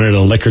college and going to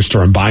the liquor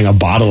store and buying a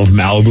bottle of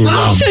Malibu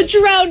rum. To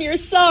drown your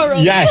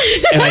sorrows. Yes.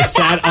 And I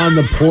sat on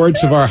the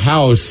porch of our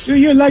house. Do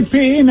you like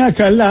pina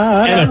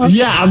colada?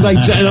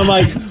 I'm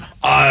like,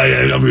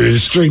 I'm going to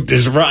just drink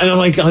this rum. And I'm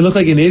like, I look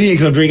like an idiot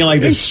because I'm drinking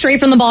like this. Straight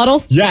from the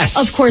bottle? Yes.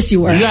 Of course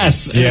you were.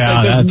 Yes.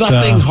 Yeah, there's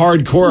nothing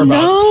hardcore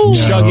about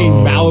chugging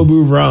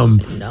Malibu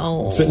rum.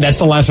 No. So that's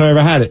the last time I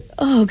ever had it.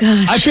 Oh,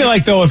 gosh. I feel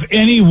like, though, if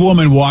any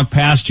woman walked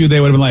past you, they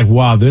would have been like,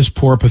 wow, this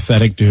poor,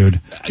 pathetic dude.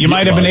 You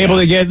might have been able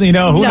to get, who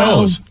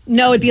knows?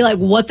 No, it'd be like,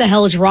 what the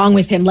hell is wrong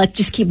with him? Let's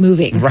just keep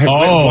moving. Right.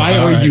 Why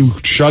are you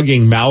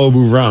chugging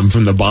Malibu rum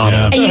from the bottle?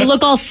 Yeah. And you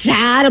look all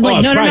sad. I'm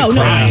like, no.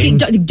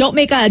 Don't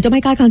make eye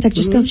contact.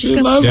 Just go.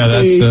 Yeah,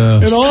 that's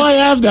and all I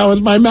have now is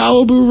my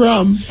Malibu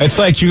rum. It's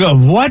like you go,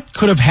 what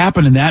could have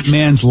happened in that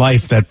man's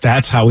life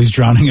that's how he's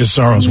drowning his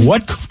sorrows?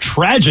 What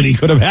tragedy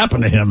could have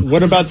happened to him?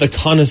 What about the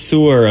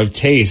connoisseur of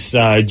taste,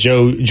 Joey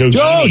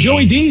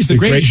D's, the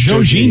great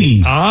Joe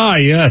Genie. Ah,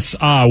 yes.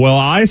 Well,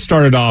 I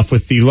started off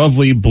with the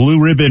lovely Blue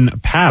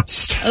Ribbon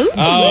Pabst.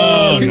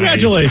 Oh,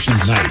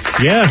 congratulations.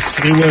 Nice. Yes,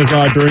 it was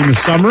during the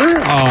summer.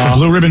 It's a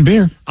Blue Ribbon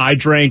beer. I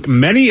drank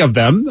many of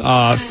them,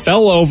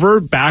 fell over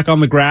back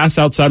on the grass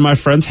outside my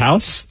friend's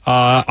house.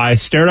 I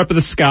stared up at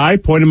the sky,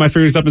 pointed my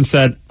fingers up and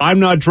said, I'm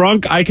not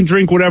drunk. I can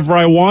drink whatever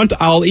I want.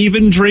 I'll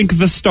even drink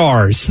the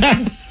stars.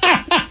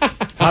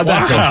 How'd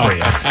that go for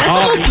you? That's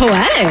almost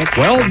poetic.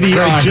 Well,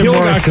 the hill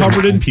got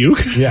covered in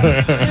puke.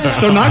 Yeah.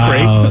 So not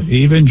great.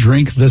 Even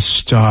drink the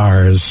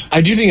stars.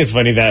 I do think it's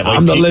funny that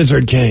I'm the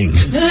Lizard King.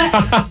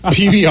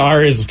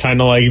 PBR is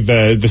kind of like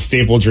the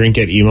staple drink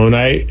at emo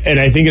night. And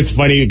I think it's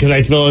funny because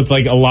I feel it's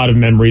like a lot of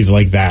memories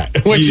like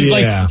that. Which is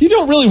like, you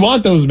don't really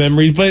want those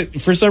memories,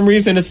 but for some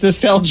reason it's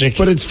nostalgic.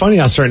 But it's funny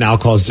how certain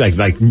alcohols, like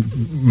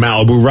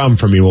Malibu rum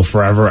for me will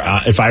forever,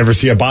 if I ever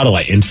see a bottle,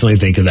 I instantly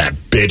think of that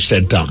bitch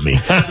that dumped me.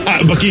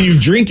 But can you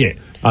drink it?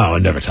 Oh,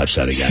 I'd never touch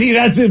that again. See,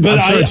 that's it. But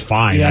I'm sure it's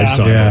fine. Yeah. I just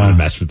don't ever want to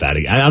mess with that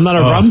again. I'm not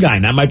a rum guy,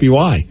 and that might be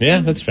why.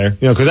 Yeah, that's fair.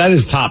 Because that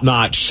is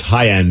top-notch,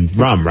 high-end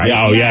rum, right?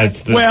 Oh, yeah. It's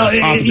the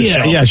top of the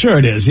shelf. Yeah, sure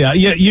it is. Yeah,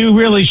 you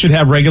really should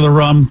have regular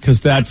rum because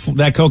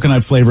that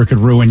coconut flavor could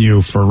ruin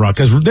you for rum.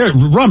 Because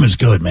rum is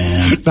good,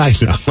 man. I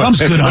know. Rum's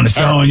good on its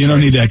own. You don't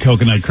need that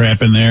coconut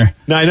crap in there.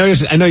 No, I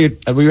know you.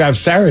 We have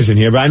Sarah's in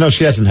here, but I know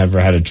she hasn't ever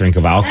had a drink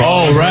of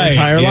alcohol in her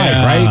entire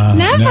life, right?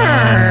 Never,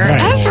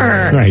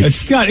 ever. Right.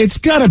 It's got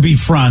to be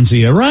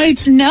Franzia,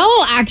 right?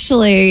 No,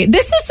 actually,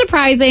 this is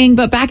surprising,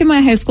 but back in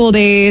my high school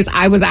days,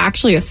 I was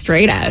actually a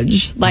straight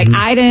edge. Like,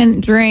 I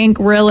didn't drink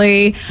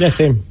really. Yeah,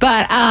 same.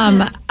 But,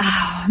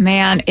 oh,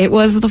 man, it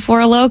was the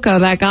Four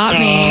Loko that got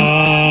me.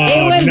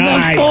 It was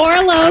the Four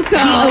Loko.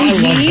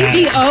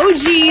 The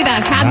OG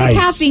that had the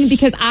caffeine,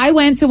 because I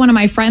went to one of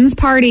my friends'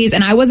 parties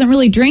and I wasn't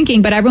really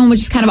drinking, but everyone would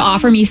just kind of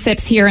offer me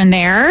sips here and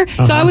there.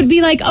 So I would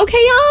be like,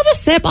 okay, I'll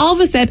have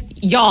a sip.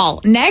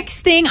 Y'all,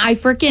 next thing I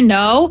freaking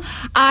know,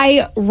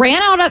 I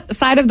ran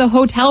outside of the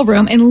hotel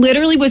room and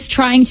literally was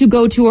trying to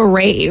go to a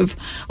rave.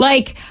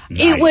 Like,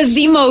 it was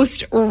the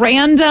most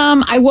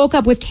random. I woke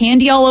up with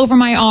candy all over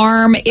my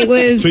arm. It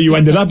was... So you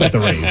ended up at the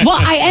rave. Well,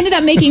 I ended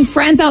up making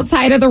friends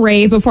outside of the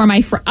rave before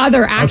my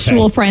other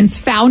actual friends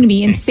found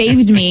me and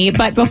saved me.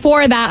 But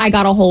before that, I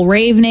got a whole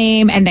rave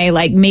name and they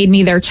like made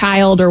me their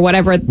child or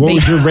whatever. What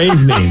was your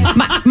rave name?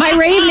 My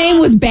rave name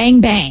was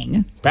Bang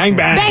Bang. Bang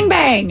Bang. Bang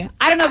Bang.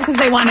 I don't know because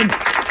they wanted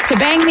to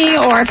bang me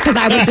or because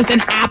I was just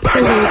an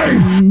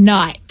absolute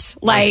nut.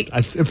 Like,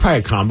 probably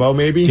a combo,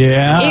 maybe.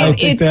 Yeah, I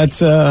think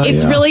that's.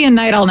 It's really a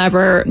night I'll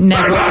never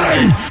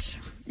forget.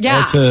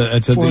 Yeah.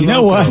 It's a you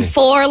know what?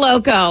 Four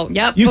Loko.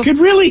 Yep. You could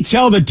really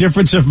tell the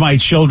difference of my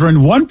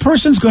children. One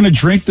person's going to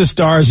drink the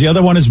stars. The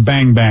other one is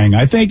Bang Bang.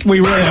 I think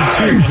we really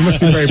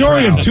have a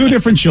story of two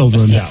different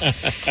children. Yeah.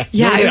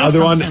 The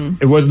other one,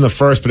 it wasn't the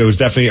first, but it was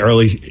definitely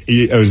early.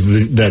 It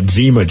was that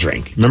Zima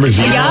drink. Remember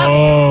Zima? Yeah.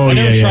 Oh, I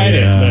never tried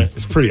it.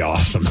 It's pretty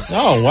awesome.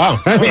 Oh, wow.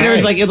 I mean, it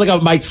was like a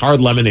Mike's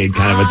Hard Lemonade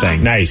kind of a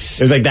thing. Nice.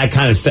 It was like that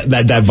kind of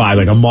that vibe,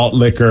 like a malt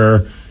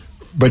liquor,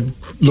 but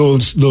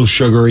little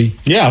sugary.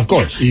 Yeah, of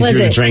course. Easier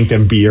to drink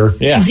than beer.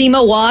 Yeah.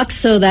 Zima walks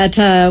so that,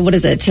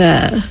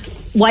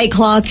 White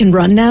Claw can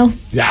run now.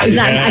 Yeah,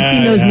 I've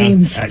seen those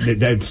memes.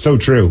 That's so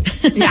true.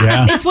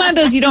 Yeah. It's one of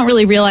those you don't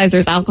really realize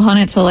there's alcohol in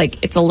it till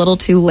like it's a little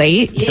too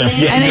late.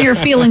 And then you're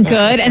feeling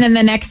good. And then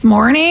the next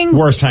morning.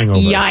 Worst hangover.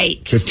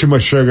 Yikes. There's too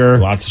much sugar.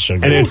 Lots of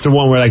sugar. And it's the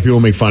one where like people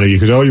make fun of you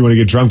because, you want to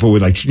get drunk, but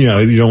with like, you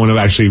don't want to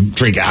actually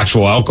drink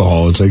actual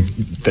alcohol. It's like,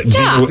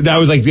 that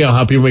was like,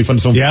 how people make fun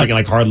of someone drinking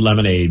like hard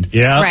lemonade.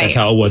 Yeah. That's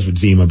how it was with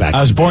Zima back then.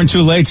 I was born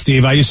too late,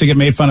 Steve. I used to get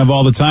made fun of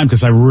all the time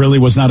because I really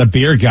was not a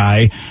beer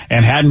guy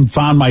and hadn't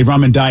found my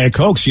rum and Diet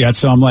Cokes yet.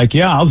 So I'm like,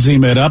 I'll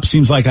Zima it up.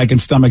 Seems like I can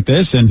stomach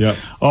this. And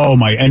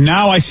and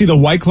now I see the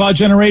White Claw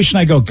generation.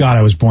 I go, God,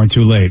 I was born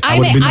too late. I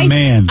would have been the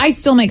man. I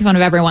still make fun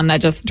of everyone that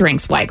just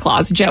drinks White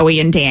Claws, Joey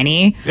and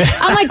Danny.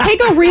 I'm like,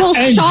 take a real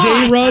and shot.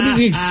 J-Rub,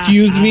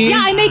 excuse me?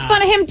 Yeah, I make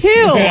fun of him too.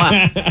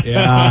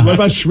 Yeah. What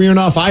about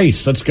Smirnoff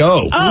Ice? Let's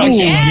go. Oh,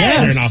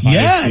 yes.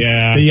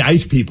 Yeah. The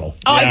ice people.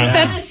 Oh,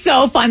 that's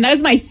so fun. That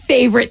is my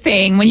favorite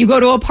thing. When you go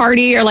to a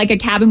party or like a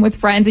cabin with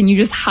friends and you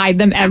just hide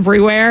them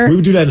everywhere. We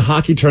would do that in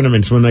hockey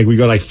tournaments when like we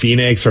go like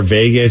Phoenix or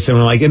Vegas and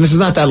we're like, and this is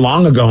not that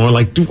long ago. And we're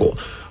like, dude,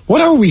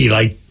 what are we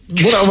like?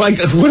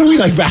 What are we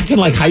like back in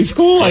like high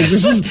school? Like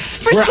this is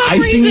we're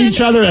icing each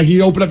other. Like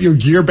you open up your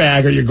gear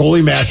bag or your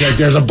goalie mask, like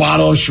there's a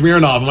bottle of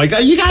Smirnoff. I'm like,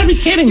 you gotta be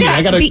kidding me!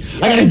 I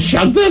gotta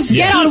chug this.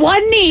 Get on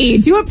one knee,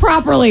 do it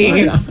properly. I'm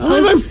in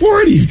my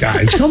 40s,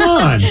 guys. Come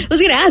on. I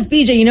was gonna ask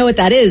BJ. You know what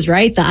that is,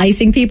 right? The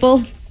icing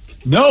people.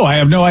 No, I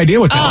have no idea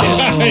what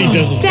that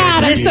is.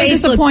 Dad, I'm so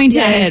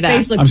disappointed.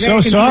 I'm so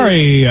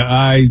sorry.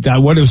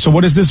 What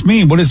does this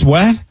mean? What is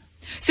what?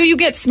 So you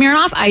get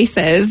Smirnoff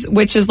Ices,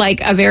 which is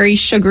like a very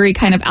sugary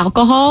kind of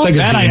alcohol. Like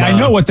that, I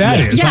know what that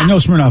is. I know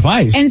Smirnoff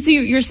Ice. And so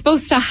you're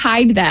supposed to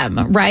hide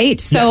them, right?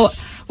 So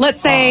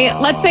let's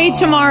say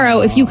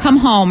tomorrow if you come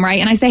home,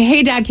 right, and I say,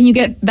 hey, Dad, can you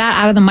get that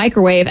out of the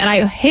microwave? And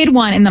I hid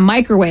one in the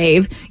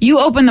microwave. You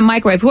open the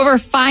microwave. Whoever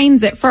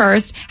finds it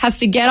first has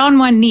to get on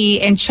one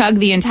knee and chug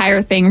the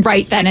entire thing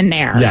right then and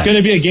there. It's going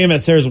to be a game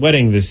at Sarah's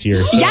wedding this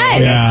year. So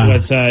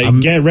yes.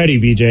 Let's get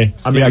ready,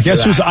 BJ.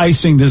 Guess who's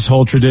icing this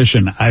whole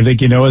tradition? I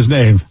think you know his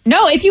name.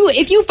 No, if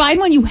you find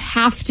one, you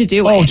have to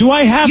do it. Oh, do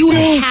I have to?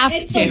 You have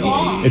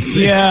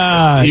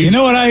to. You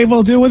know what I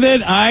will do with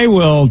it? I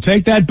will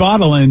take that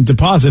bottle and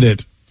deposit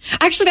it.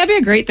 Actually, that'd be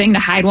a great thing to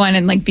hide one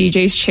in like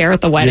BJ's chair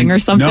at the wedding or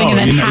something, and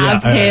then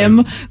have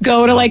him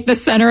go to like the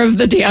center of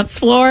the dance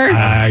floor.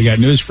 I got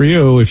news for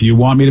you. If you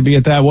want me to be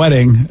at that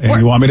wedding and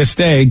you want me to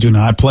stay, do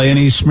not play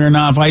any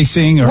Smirnoff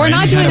icing. Or we're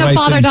not doing a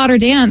father-daughter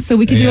dance, so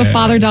we could do a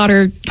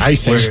father-daughter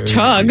icing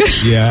chug.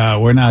 Yeah,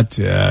 we're not.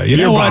 You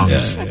know what?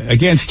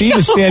 Again, Steve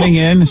is standing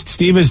in.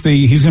 Steve is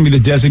he's going to be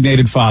the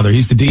designated father.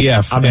 He's the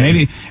DF.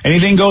 And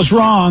anything goes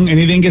wrong,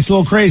 anything gets a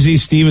little crazy,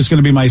 Steve is going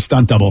to be my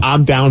stunt double.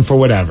 I'm down for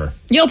whatever.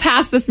 You'll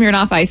pass the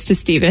Smirnoff Ice to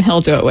Steve and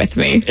he'll do it with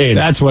me.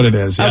 That's what it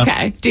is. Yeah.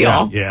 Okay,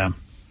 deal. Yeah.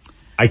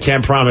 I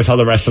can't promise how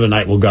the rest of the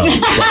night will go. I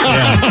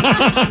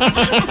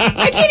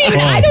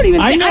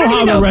know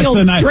how the rest of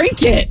the night.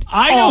 Drink it.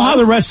 I know how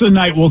the rest of the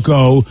night will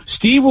go.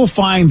 Steve will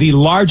find the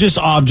largest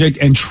object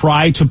and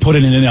try to put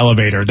it in an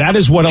elevator. That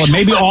is what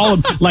maybe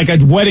like a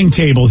wedding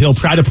table. He'll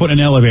try to put in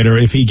an elevator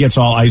if he gets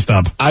all iced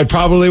up. I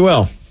probably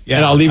will. Yeah,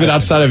 and I'll leave it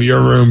outside of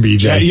your room,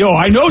 BJ. Yeah,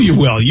 I know you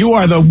will. You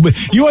are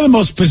the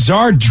most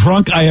bizarre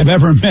drunk I have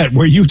ever met.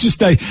 Where you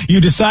just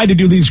you decide to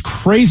do these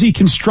crazy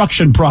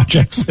construction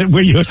projects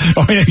where you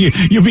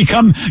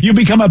become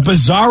a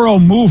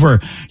bizarro mover.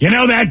 You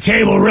know that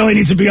table really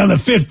needs to be on the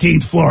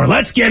 15th floor.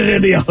 Let's get it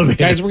in the elevator,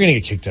 guys. We're gonna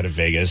get kicked out of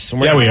Vegas.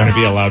 And we're we not are going to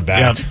be allowed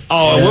back. Yeah.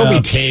 Oh, it will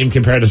be tame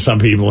compared to some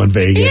people in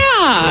Vegas.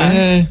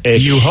 Yeah,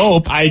 you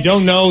hope. I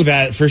don't know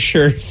that for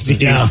sure,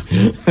 Steve. Yeah.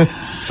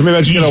 So maybe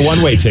I just get a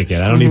one-way ticket.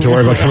 I don't need to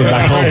worry about coming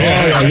back home.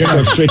 You're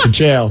going straight to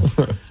jail.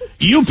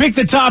 You pick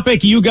the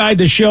topic. You guide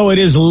the show. It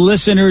is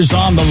Listeners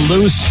on the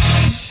Loose.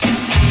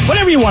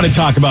 Whatever you want to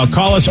talk about,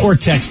 call us or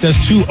text us,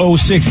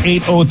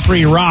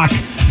 206-803-ROCK.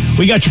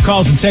 We got your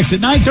calls and texts at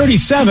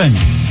 9:37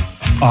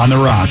 on The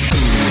Rock.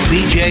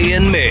 BJ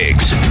and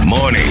Migs,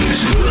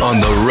 mornings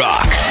on The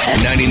Rock,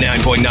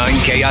 99.9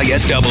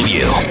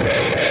 KISW.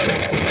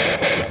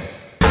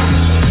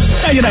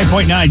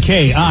 99.9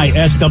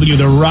 KISW,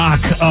 The Rock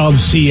of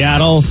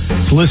Seattle.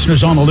 It's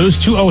Listeners on the Loose,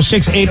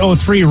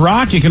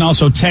 206-803-ROCK. You can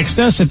also text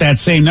us at that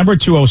same number,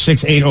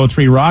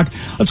 206-803-ROCK.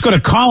 Let's go to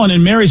Colin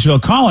in Marysville.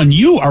 Colin,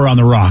 you are on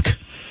The Rock.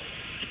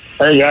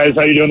 Hey, guys.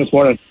 How you doing this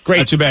morning? Great.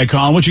 Not too bad,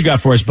 Colin. What you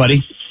got for us,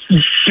 buddy?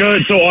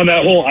 Good. So on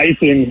that whole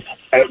icing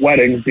at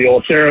weddings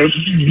deal, Sarah,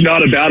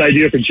 not a bad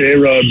idea for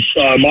J-Rubs.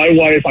 My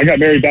wife, I got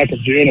married back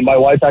in June, and my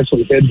wife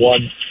actually hid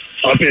one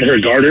up in her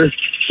garter.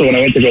 So when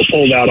I went to go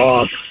pull that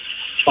off,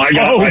 I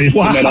got ice,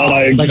 and then all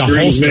my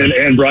groomsmen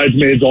and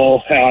bridesmaids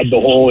all had the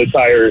whole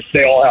entire.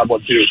 They all have one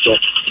too. So,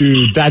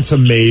 dude, that's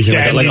amazing.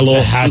 That like a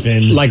little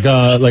happen. Like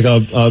a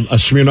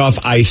Smirnoff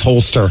Ice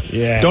holster.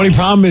 Yeah. The only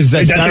problem is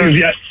that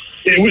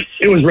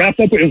it was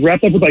wrapped up. It was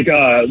wrapped up with like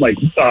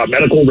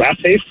medical wrap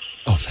tape.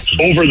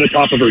 over the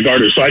top of her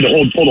garter. So I had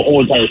to pull the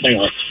whole entire thing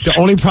off. The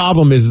only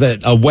problem is that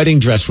a wedding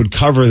dress would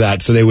cover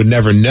that, so they would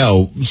never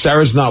know.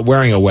 Sarah's not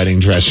wearing a wedding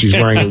dress; she's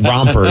wearing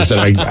rompers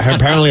that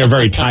apparently are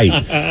very tight.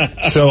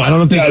 So I don't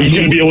know if there's it's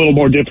going to be a little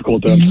more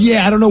difficult then.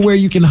 Yeah, I don't know where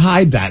you can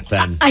hide that.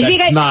 Then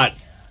not.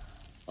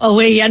 Oh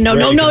wait, yeah, no,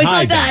 it's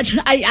not that.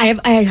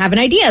 I have an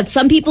idea.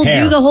 Some people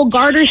do the whole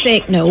garter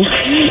thing. No,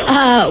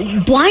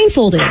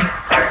 blindfolded.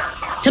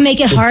 To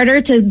make it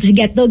harder to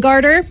get the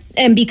garter,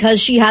 and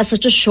because she has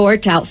such a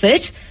short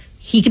outfit,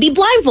 he could be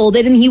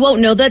blindfolded and he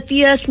won't know that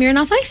the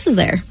Smirnoff Ice is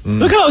there.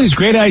 Look at all these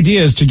great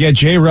ideas to get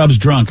J-Rubs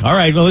drunk. All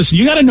right, well, listen,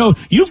 you've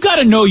got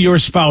to know your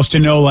spouse to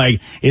know, like,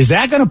 is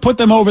that going to put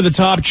them over the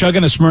top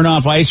chugging a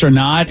Smirnoff Ice or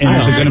not? And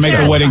is it going to make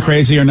the wedding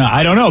crazy or not?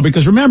 I don't know,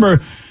 because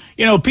remember,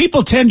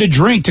 people tend to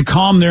drink to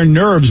calm their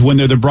nerves when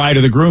they're the bride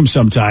or the groom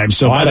sometimes.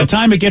 So by the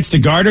time it gets to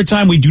garter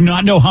time, we do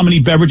not know how many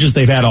beverages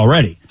they've had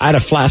already. I had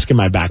a flask in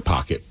my back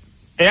pocket.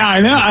 Yeah,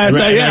 I know. I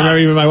remember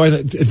even my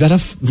wife, is that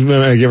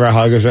I give her a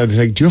hug. I was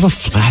like, do you have a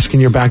flask in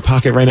your back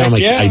pocket right now? I'm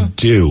like, I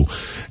do.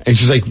 And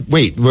she's like,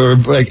 wait, we're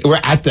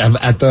at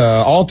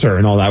the altar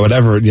and all that,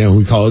 whatever,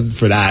 we call it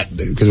for that,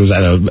 because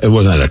it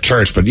wasn't at a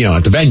church, but,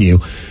 at the venue.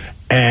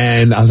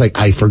 And I was like,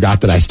 I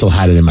forgot that I still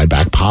had it in my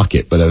back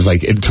pocket, but I was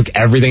like, it took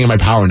everything in my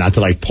power not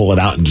to pull it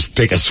out and just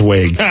take a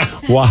swig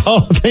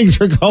while things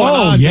were going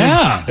on. Oh,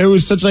 yeah. It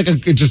was such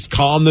it just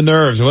calmed the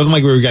nerves. It wasn't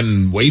like we were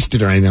getting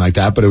wasted or anything like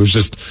that, but it was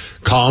just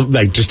calm,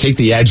 just take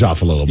the edge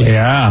off a little bit.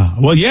 Yeah.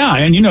 Well, yeah.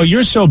 And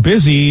you're so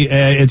busy,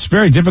 it's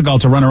very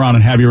difficult to run around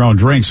and have your own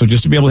drink. So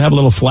just to be able to have a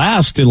little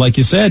flask to, like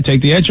you said, take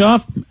the edge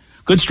off.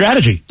 Good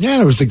strategy. Yeah,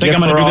 it was the gift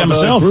I'm for do all that the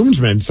myself.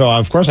 groomsmen. So,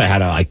 of course, I had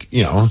to,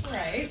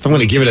 if I'm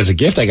going to give it as a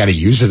gift, I got to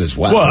use it as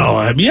well.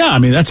 Well, yeah, I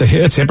mean,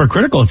 it's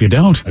hypocritical if you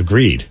don't.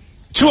 Agreed.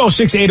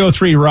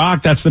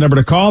 206-803-ROCK. That's the number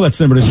to call. That's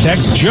the number to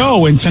text.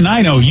 Joe in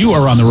Tenino, you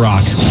are on the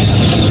Rock.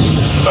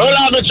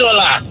 Hola,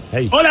 Bichola.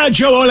 Hey. Hola,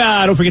 Joe.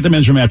 Hola. Don't forget the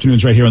Men's Room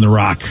Afternoons right here on the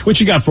Rock. What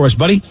you got for us,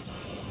 buddy?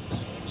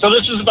 So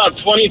this was about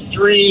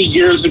 23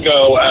 years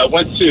ago. I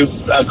went to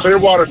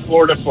Clearwater,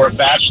 Florida for a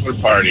bachelor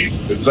party.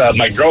 It was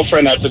my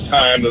girlfriend at the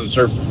time. It was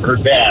her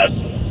dad.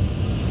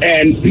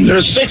 And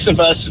there's 6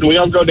 of us, and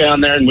we all go down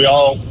there, and we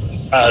all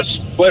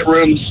split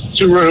rooms,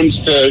 2 rooms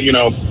to,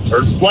 or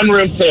 1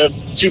 room to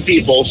 2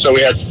 people. So we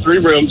had 3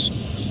 rooms.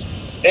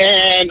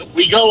 And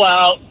we go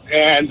out,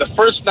 and the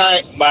first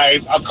night,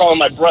 I'll call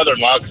him my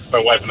brother-in-law because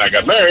my wife and I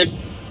got married.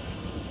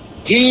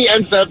 He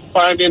ends up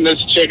finding this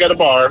chick at a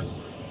bar.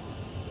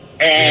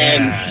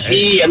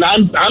 And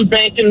I'm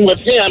banking with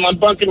him. I'm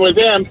bunking with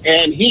him,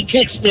 and he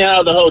kicks me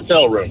out of the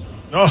hotel room.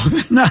 Oh,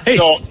 nice.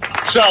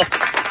 So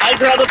I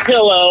grab a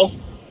pillow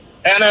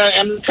and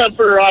a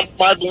comforter off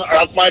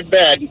my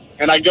bed,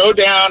 and I go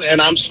down,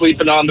 and I'm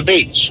sleeping on the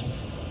beach.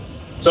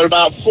 So at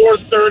about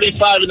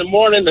 4:35 in the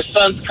morning, the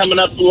sun's coming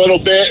up a little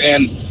bit,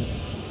 and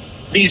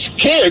these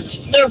kids,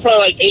 they're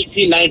probably like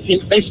 18,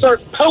 19, they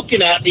start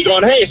poking at me,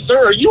 going, "Hey,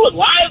 sir, are you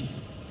alive?"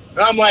 And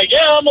I'm like,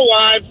 "Yeah, I'm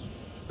alive."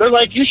 They're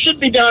like, "You should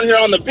be down here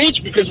on the beach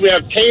because we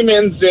have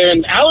caimans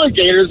and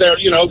alligators that,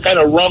 kind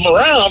of roam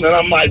around." And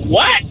I'm like,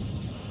 "What?"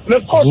 And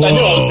of course, I knew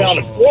I was down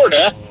in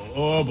Florida.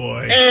 Oh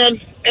boy! And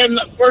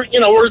we're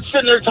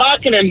sitting there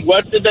talking, and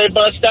what did they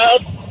bust out?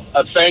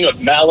 A thing of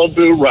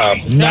Malibu rum.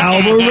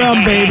 Malibu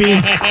rum, baby.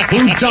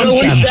 Who dumped so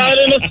we them? sat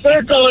in a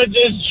circle and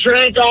just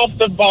drank off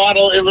the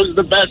bottle. It was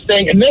the best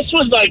thing. And this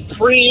was like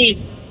pre,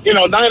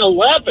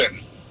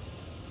 9/11.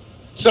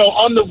 So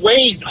on the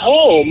way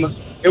home,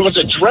 it was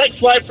a direct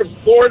flight from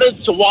Florida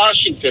to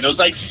Washington. It was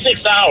like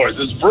 6 hours.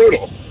 It was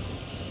brutal.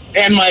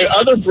 And my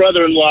other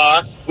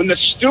brother-in-law, when the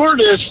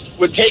stewardess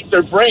would take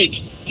their break,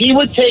 he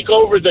would take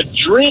over the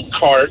drink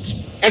cart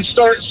and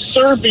start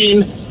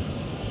serving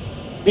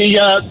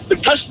the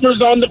customers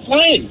on the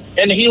plane.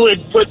 And he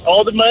would put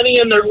all the money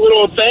in their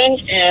little thing,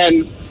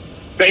 and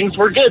things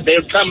were good. They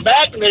would come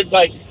back, and they'd be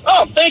like,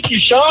 "Oh, thank you,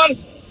 Sean."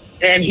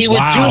 And he would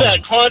do that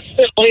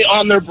constantly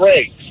on their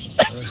breaks.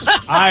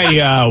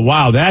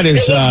 Wow, that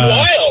is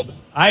wild.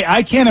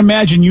 I can't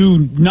imagine you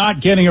not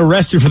getting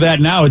arrested for that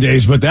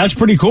nowadays, but that's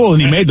pretty cool,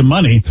 and he made the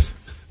money.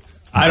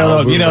 I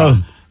don't know,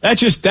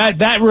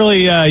 that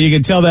really you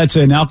can tell that's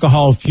an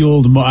alcohol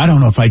fueled. I don't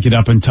know if I get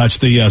up and touch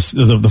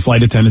the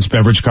flight attendant's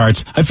beverage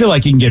carts. I feel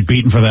like you can get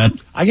beaten for that.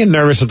 I get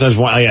nervous sometimes.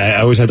 I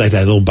always had that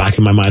little back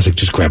in my mind. It's like,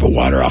 just grab a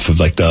water off of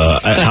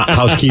the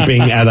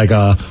housekeeping at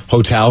a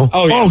hotel.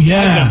 Oh yeah.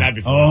 I've done that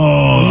before.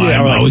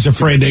 I was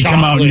afraid they'd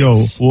come out and go,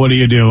 "What are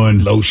you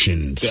doing?"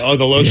 Lotions.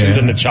 The lotions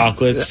and the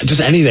chocolates.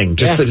 Just anything.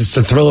 Just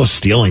the thrill of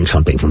stealing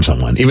something from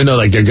someone, even though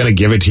they're going to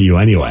give it to you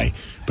anyway.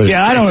 But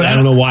I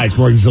don't know why. It's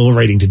more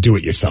exhilarating to do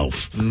it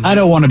yourself. I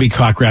don't want to be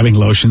caught grabbing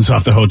lotions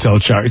off the hotel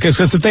chart because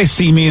if they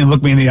see me and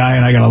look me in the eye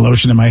and I got a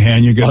lotion in my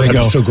hand, they that'd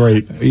go, be so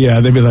great. Yeah,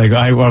 they'd be like,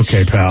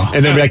 "Okay, pal."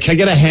 And they'd be like, "Can I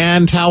get a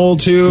hand towel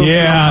too?"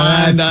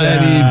 Yeah, I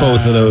need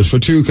both of those for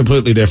 2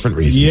 completely different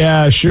reasons.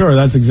 Yeah, sure.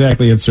 That's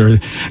exactly it, sir.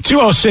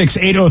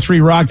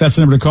 206-803-ROCK. That's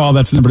the number to call.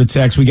 That's the number to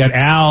text. We got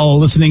Al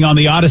listening on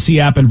the Odyssey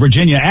app in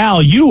Virginia.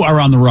 Al, you are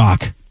on the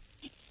Rock.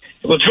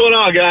 What's going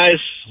on, guys?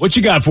 What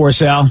you got for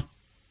us, Al?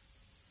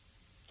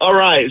 All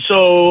right.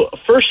 So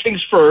first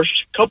things first.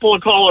 A couple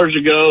of callers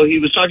ago, he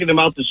was talking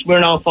about the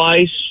Smirnoff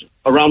Ice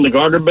around the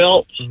garter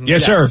belt.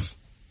 Yes, sir.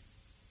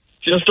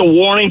 Just a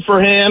warning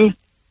for him.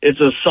 It's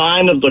a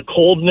sign of the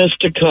coldness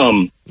to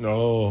come.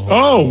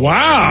 Oh,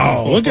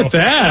 wow. Look at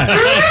that.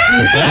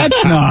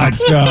 That's not...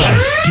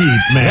 That's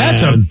deep, man.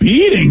 That's a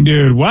beating,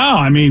 dude. Wow.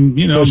 I mean,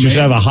 you know... So she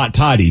should have a hot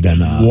toddy then.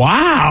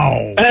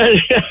 Wow.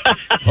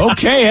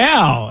 Okay,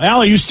 Al. Al,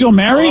 are you still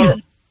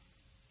married?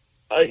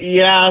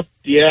 Yeah.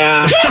 Is your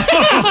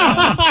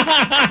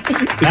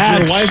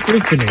wife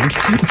listening?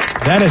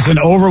 That is an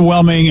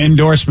overwhelming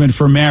endorsement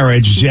for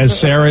marriage, as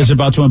Sarah is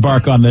about to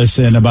embark on this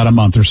in about a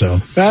month or so.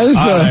 That is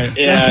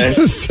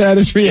the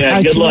saddest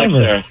reaction good luck, ever.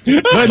 Sarah.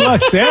 Good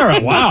luck, Sarah.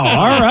 Wow.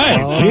 All right.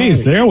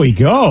 Jeez, there we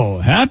go.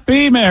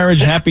 Happy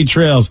marriage, happy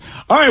trails.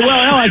 All right, well,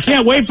 Al, I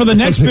can't wait for the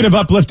next bit of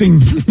uplifting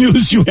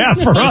news you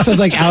have for It us. sounds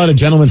like out at a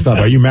gentleman's club.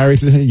 Are you married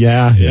to him?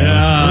 Yeah.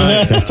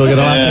 Can I still get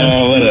a lap dance?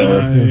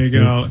 Whatever. There you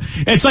go.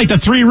 It's like the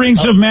 3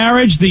 rings of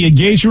marriage, the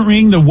engagement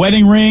ring, the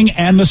wedding ring,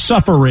 and the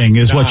suffer ring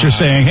is what you're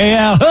saying. Hey,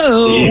 Al.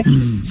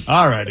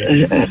 All righty.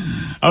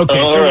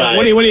 Okay, so right.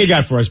 what do you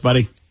got for us,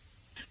 buddy?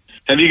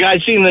 Have you guys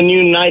seen the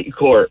new Night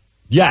Court?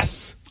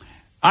 Yes.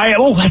 I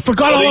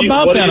forgot all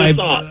about what that. are your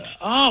thoughts?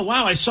 Oh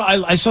wow! I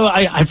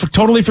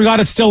totally forgot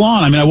it's still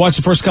on. I mean, I watched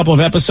the first couple of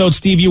episodes.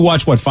 Steve, you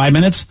watched what, 5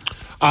 minutes?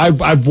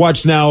 I've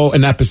watched now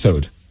an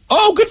episode.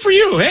 Oh, good for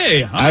you!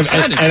 Hey, I'm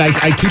excited.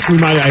 I keep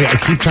reminding. I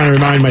keep trying to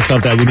remind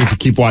myself that we need to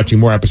keep watching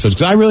more episodes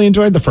because I really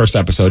enjoyed the first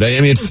episode.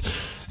 I mean, it's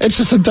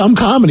just a dumb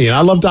comedy, and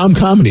I love dumb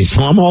comedy,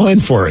 so I'm all in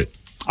for it.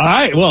 All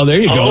right, well, there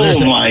you go.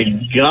 Oh my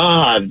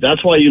God,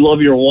 that's why you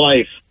love your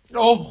wife.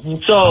 Oh,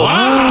 so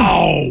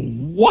wow!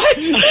 What?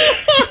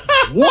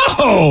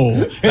 Whoa!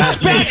 It's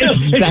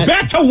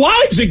back to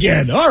wives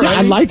again. All right. Yeah,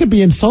 I'd like to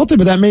be insulted,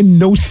 but that made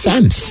no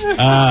sense. Yeah,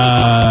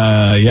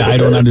 I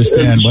don't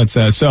understand what's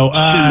so.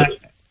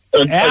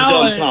 A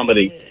dumb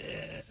comedy.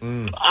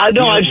 I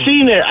know. I've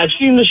seen it. I've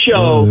seen the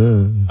show.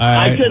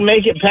 I couldn't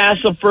make it past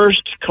the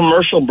first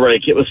commercial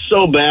break. It was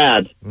so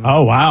bad.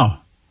 Oh wow,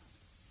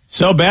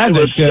 so bad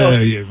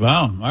that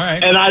wow. All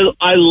right. And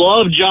I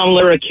love John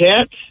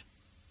Larroquette,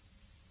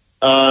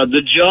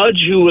 the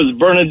judge who was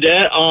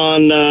Bernadette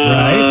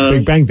on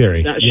Big Bang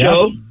Theory. That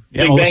show.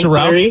 Yeah, Big Melissa Bang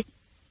Rauch. Theory.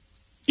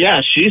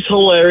 Yeah, she's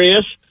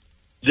hilarious.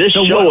 This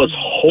show was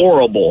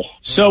horrible.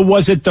 So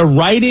was it the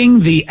writing,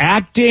 the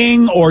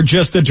acting, or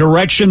just the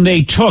direction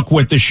they took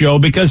with the show?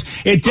 Because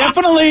it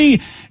definitely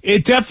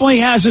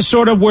has a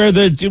sort of where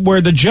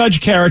the judge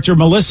character,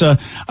 Melissa,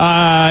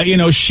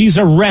 she's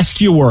a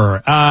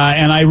rescuer.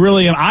 And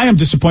I am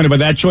disappointed by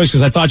that choice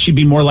because I thought she'd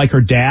be more like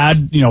her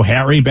dad,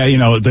 Harry,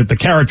 the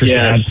character's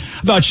dad.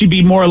 I thought she'd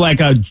be more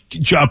like a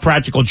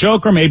practical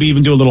joker, maybe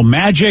even do a little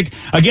magic.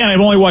 Again, I've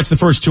only watched the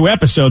first 2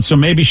 episodes, so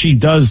maybe she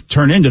does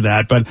turn into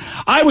that. But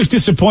I was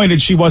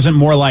disappointed she wasn't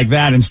more like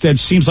that. Instead,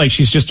 seems like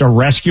she's just a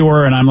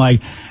rescuer, and I'm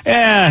like,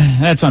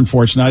 that's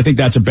unfortunate. I think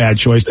that's a bad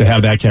choice to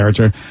have that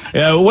character.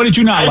 What did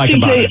you not like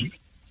about it?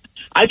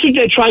 I think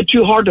they tried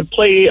too hard to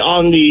play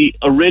on the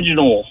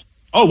original.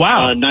 Oh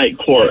wow! Night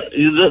Court,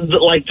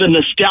 like the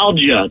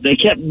nostalgia. They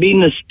kept being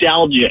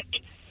nostalgic,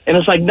 and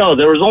it's like, no,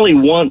 there was only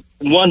one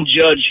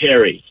Judge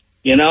Harry.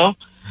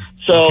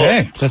 So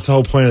that's the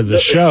whole point of the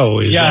show.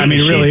 Is yeah, that I mean,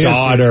 she's really,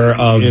 daughter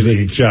of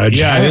the judge.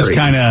 Yeah, Harry. it's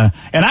kind of,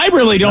 and I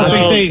really don't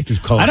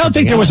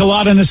think there was a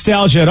lot of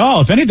nostalgia at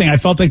all. If anything, I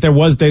felt like there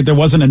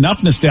wasn't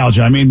enough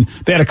nostalgia. I mean,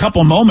 they had a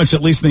couple moments,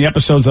 at least in the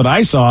episodes that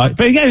I saw.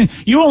 But again,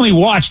 you only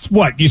watched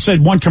you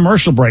said one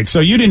commercial break,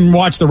 so you didn't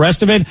watch the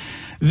rest of it.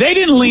 They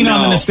didn't lean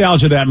on the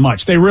nostalgia that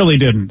much. They really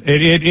didn't.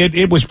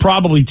 It was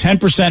probably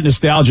 10%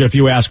 nostalgia, if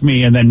you ask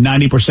me, and then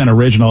 90%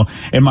 original,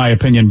 in my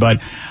opinion.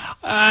 But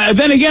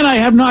then again, I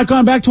have not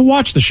gone back to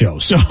watch the show.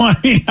 So, I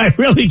mean, I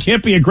really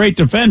can't be a great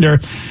defender.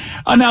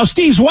 Now,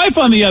 Steve's wife,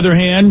 on the other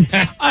hand,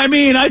 I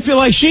mean, I feel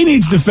like she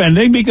needs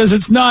defending because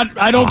it's not,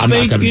 I don't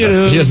think, he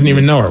doesn't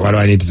even know her. Why do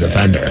I need to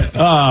defend her?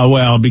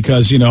 Well,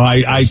 because,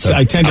 I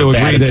tend to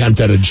agree that. Attempt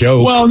at a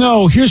joke. Well,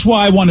 no, here's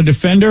why I want to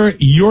defend her.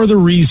 You're the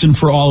reason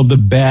for all of the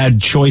bad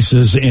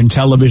choices in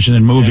television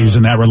and movies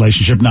in that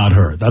relationship, not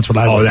her. That's what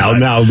I Oh,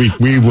 now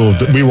we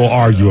will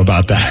argue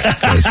about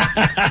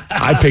that.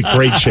 I pick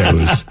great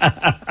shows,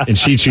 and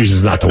she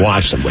chooses not to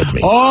watch them with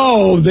me.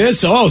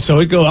 So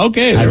it goes,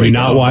 okay. Have you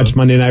not watched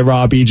Monday Night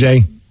Raw,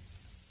 BJ?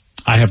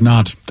 I have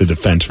not. The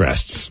defense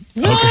rests.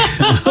 Okay.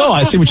 Oh,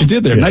 I see what you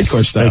did there. Night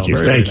Court style.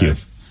 Thank you.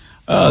 Nice.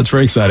 Oh, it's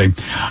very exciting.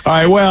 All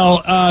right,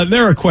 well,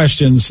 there are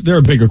questions. There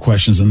are bigger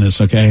questions than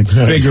this, okay?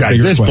 Bigger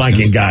this questions.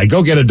 blanking guy.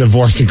 Go get a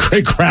divorce and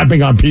quit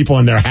crapping on people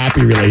in their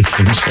happy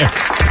relationships.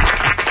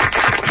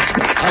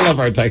 I love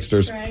our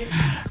texters. Right.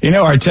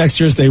 Our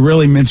texters, they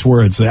really mince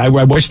words. I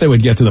wish they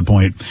would get to the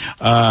point.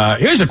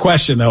 Here's a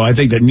question, though, I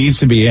think that needs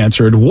to be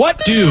answered.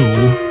 What do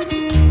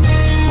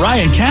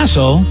Ryan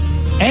Castle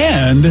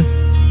and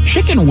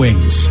chicken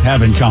wings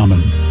have in common?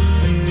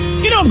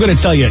 I'm going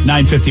to tell you at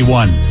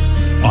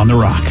 9:51 on The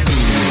Rock.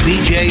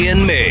 BJ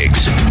and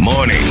Migs,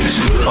 mornings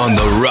on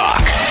The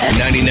Rock,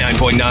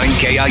 99.9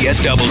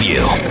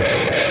 KISW.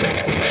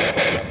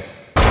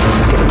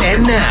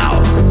 And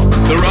now,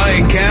 The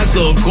Ryan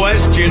Castle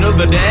question of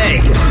the day.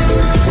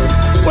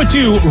 What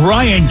do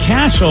Ryan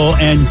Castle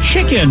and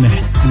chicken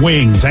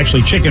wings,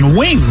 actually chicken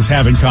wings,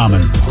 have in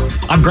common?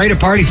 I'm great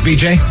at parties,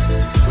 BJ.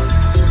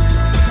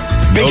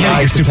 Big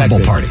heavy Super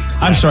Bowl party.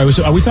 I'm sorry,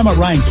 are we talking about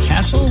Ryan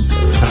Castle?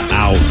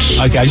 Ouch.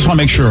 Okay, I just want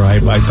to make sure.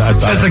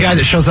 Says the guy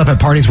that shows up at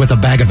parties with a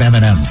bag of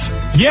M&Ms.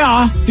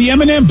 Yeah, the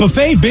M&M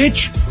buffet,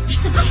 bitch.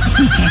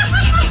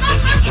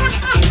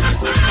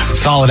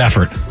 Solid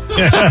effort.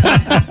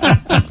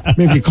 I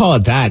mean, if you call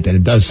it that, then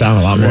it does sound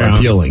a lot more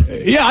appealing.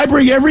 Yeah, I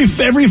bring every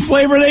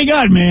flavor they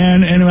got,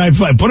 man, and I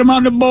put them out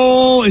in a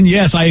bowl. And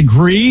yes, I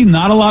agree,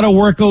 not a lot of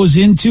work goes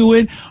into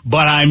it,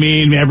 but I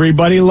mean,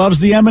 everybody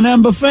loves the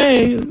M&M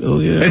buffet.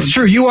 It's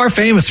true. You are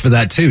famous for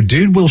that too.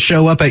 Dude will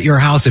show up at your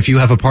house if you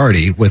have a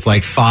party with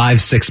like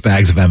 5-6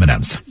 bags of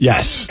M&Ms.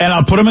 Yes, and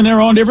I'll put them in their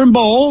own different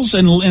bowls,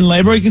 and in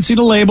label you can see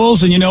the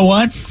labels. And you know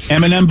what?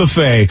 M&M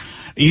buffet,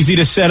 easy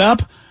to set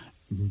up,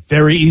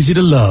 very easy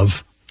to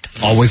love.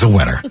 Always a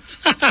winner.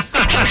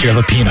 Unless you have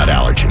a peanut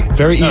allergy.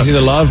 Very easy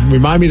to love.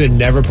 Remind me to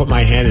never put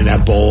my hand in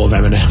that bowl of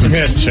M&Ms.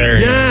 Yeah, sure.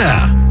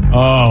 Yeah.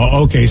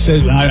 Oh, okay.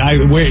 So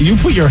where you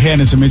put your hand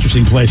in some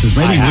interesting places.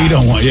 Maybe we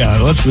don't want. Yeah,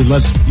 let's. You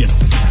know.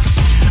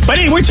 But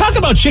anyway, we're talking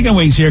about chicken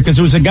wings here because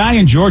there was a guy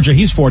in Georgia.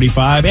 He's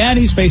 45 and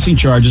he's facing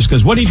charges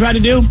because what did he try to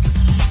do?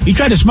 He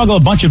tried to smuggle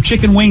a bunch of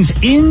chicken wings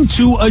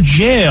into a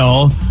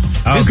jail.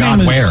 Oh, His God,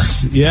 name is, where?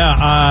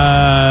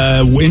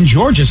 Yeah, in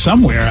Georgia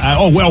somewhere.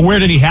 Where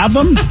did he have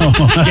them?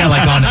 Yeah,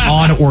 like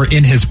on or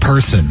in his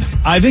person.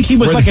 I think he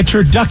was like a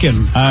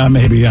turducken,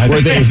 maybe.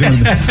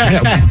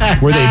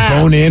 Were they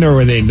bone in or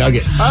were they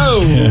nuggets?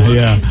 Oh,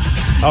 yeah.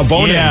 Oh,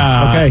 bone in.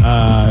 Okay.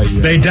 Yeah.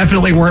 They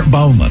definitely weren't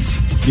boneless.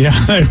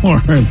 Yeah, they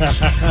weren't.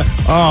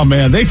 Oh,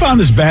 man. They found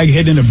this bag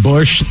hidden in a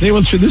bush.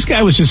 This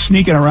guy was just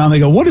sneaking around. They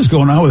go, what is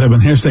going on with him?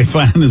 And they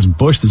find in this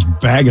bush this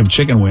bag of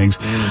chicken wings.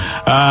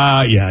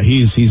 Yeah,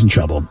 he's in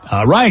trouble.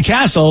 Ryan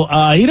Castle,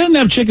 he doesn't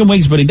have chicken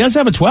wings, but he does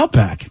have a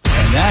 12-pack. And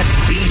that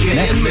BJ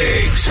and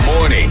Migs,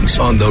 mornings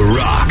on The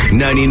Rock,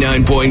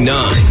 99.9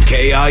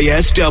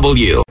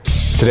 KISW.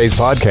 Today's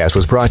podcast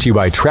was brought to you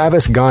by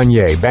Travis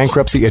Gagne,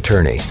 bankruptcy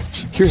attorney.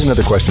 Here's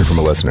another question from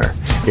a listener.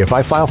 If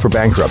I file for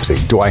bankruptcy,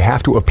 do I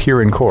have to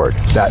appear in court?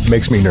 That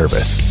makes me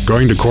nervous.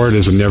 Going to court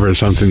is never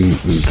something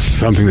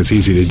that's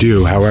easy to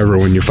do. However,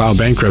 when you file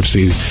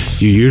bankruptcy,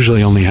 you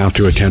usually only have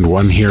to attend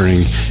one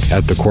hearing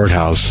at the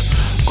courthouse.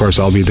 Of course,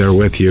 I'll be there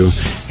with you.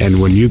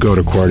 And when you go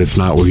to court, it's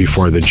not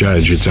before the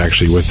judge. It's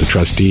actually with the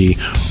trustee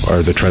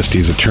or the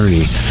trustee's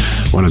attorney.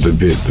 One of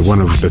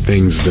the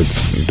things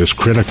that's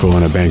critical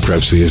in a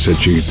bankruptcy is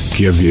that you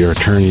give your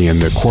attorney and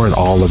the court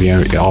all of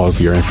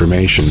your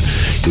information.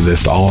 You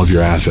list all of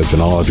your assets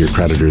and all of your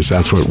creditors.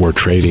 That's what we're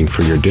trading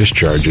for your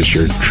discharge, is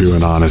your true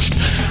and honest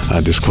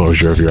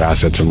disclosure of your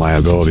assets and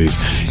liabilities.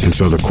 And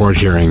so the court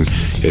hearing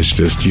is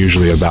just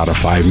usually about a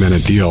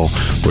 5-minute deal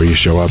where you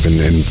show up and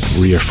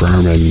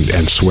reaffirm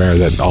and swear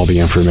that all the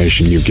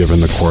information you've given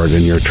the court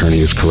and your attorney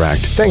is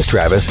correct. Thanks,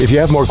 Travis. If you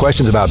have more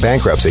questions about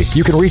bankruptcy,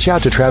 you can reach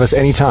out to Travis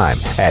anytime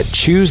at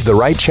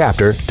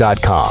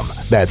ChooseTheRightChapter.com.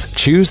 That's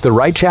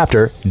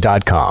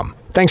ChooseTheRightChapter.com.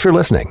 Thanks for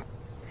listening.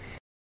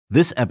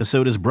 This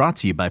episode is brought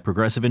to you by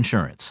Progressive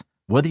Insurance.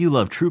 Whether you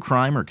love true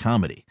crime or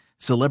comedy,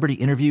 celebrity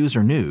interviews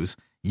or news,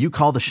 you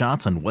call the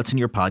shots on what's in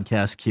your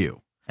podcast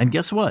queue. And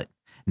guess what?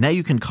 Now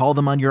you can call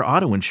them on your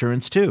auto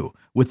insurance too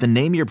with the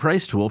Name Your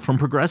Price tool from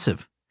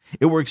Progressive.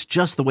 It works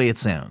just the way it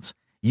sounds.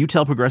 You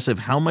tell Progressive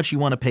how much you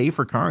want to pay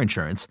for car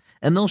insurance,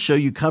 and they'll show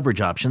you coverage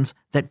options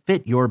that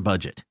fit your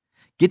budget.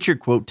 Get your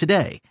quote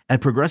today at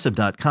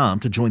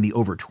Progressive.com to join the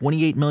over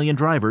 28 million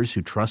drivers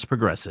who trust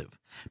Progressive.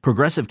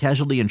 Progressive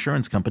Casualty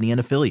Insurance Company and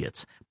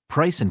Affiliates.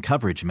 Price and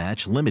coverage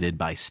match limited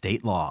by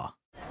state law.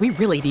 We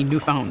really need new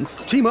phones.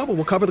 T-Mobile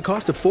will cover the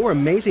cost of 4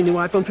 amazing new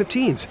iPhone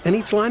 15s, and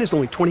each line is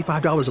only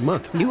 $25 a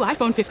month. New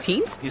iPhone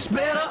 15s? It's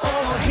better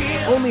over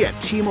here. Only at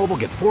T-Mobile,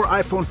 get 4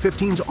 iPhone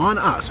 15s on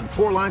us and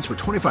 4 lines for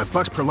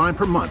 $25 per line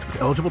per month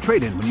with eligible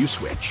trade-in when you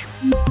switch.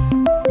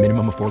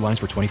 Minimum of 4 lines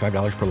for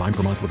 $25 per line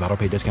per month with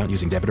autopay discount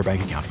using debit or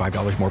bank account.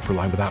 $5 more per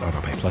line without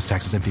autopay, plus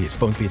taxes and fees.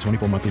 Phone fee at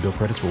 24 monthly bill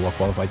credits for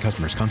well-qualified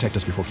customers. Contact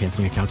us before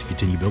canceling account to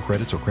continue bill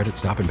credits or credit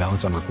stop and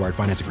balance on required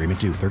finance agreement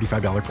due.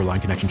 $35 per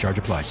line connection charge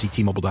applies. See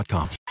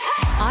T-Mobile.com.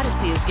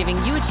 Odyssey is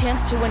giving you a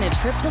chance to win a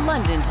trip to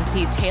London to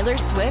see Taylor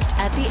Swift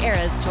at the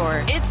Eras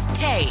Tour. It's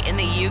Tay in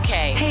the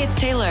UK. Hey, it's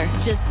Taylor.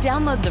 Just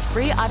download the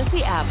free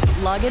Odyssey app,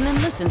 log in and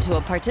listen to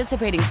a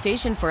participating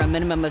station for a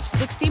minimum of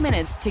 60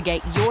 minutes to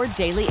get your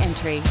daily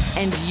entry.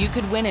 And you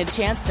could win a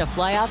chance to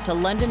fly off to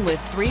London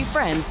with 3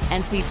 friends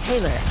and see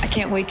Taylor. I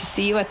can't wait to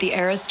see you at the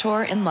Eras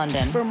Tour in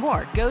London. For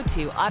more, go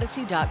to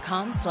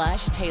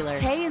odyssey.com/Taylor.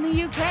 Tay in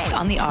the UK.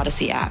 On the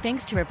Odyssey app.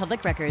 Thanks to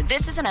Republic Records.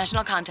 This is a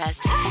national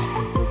contest.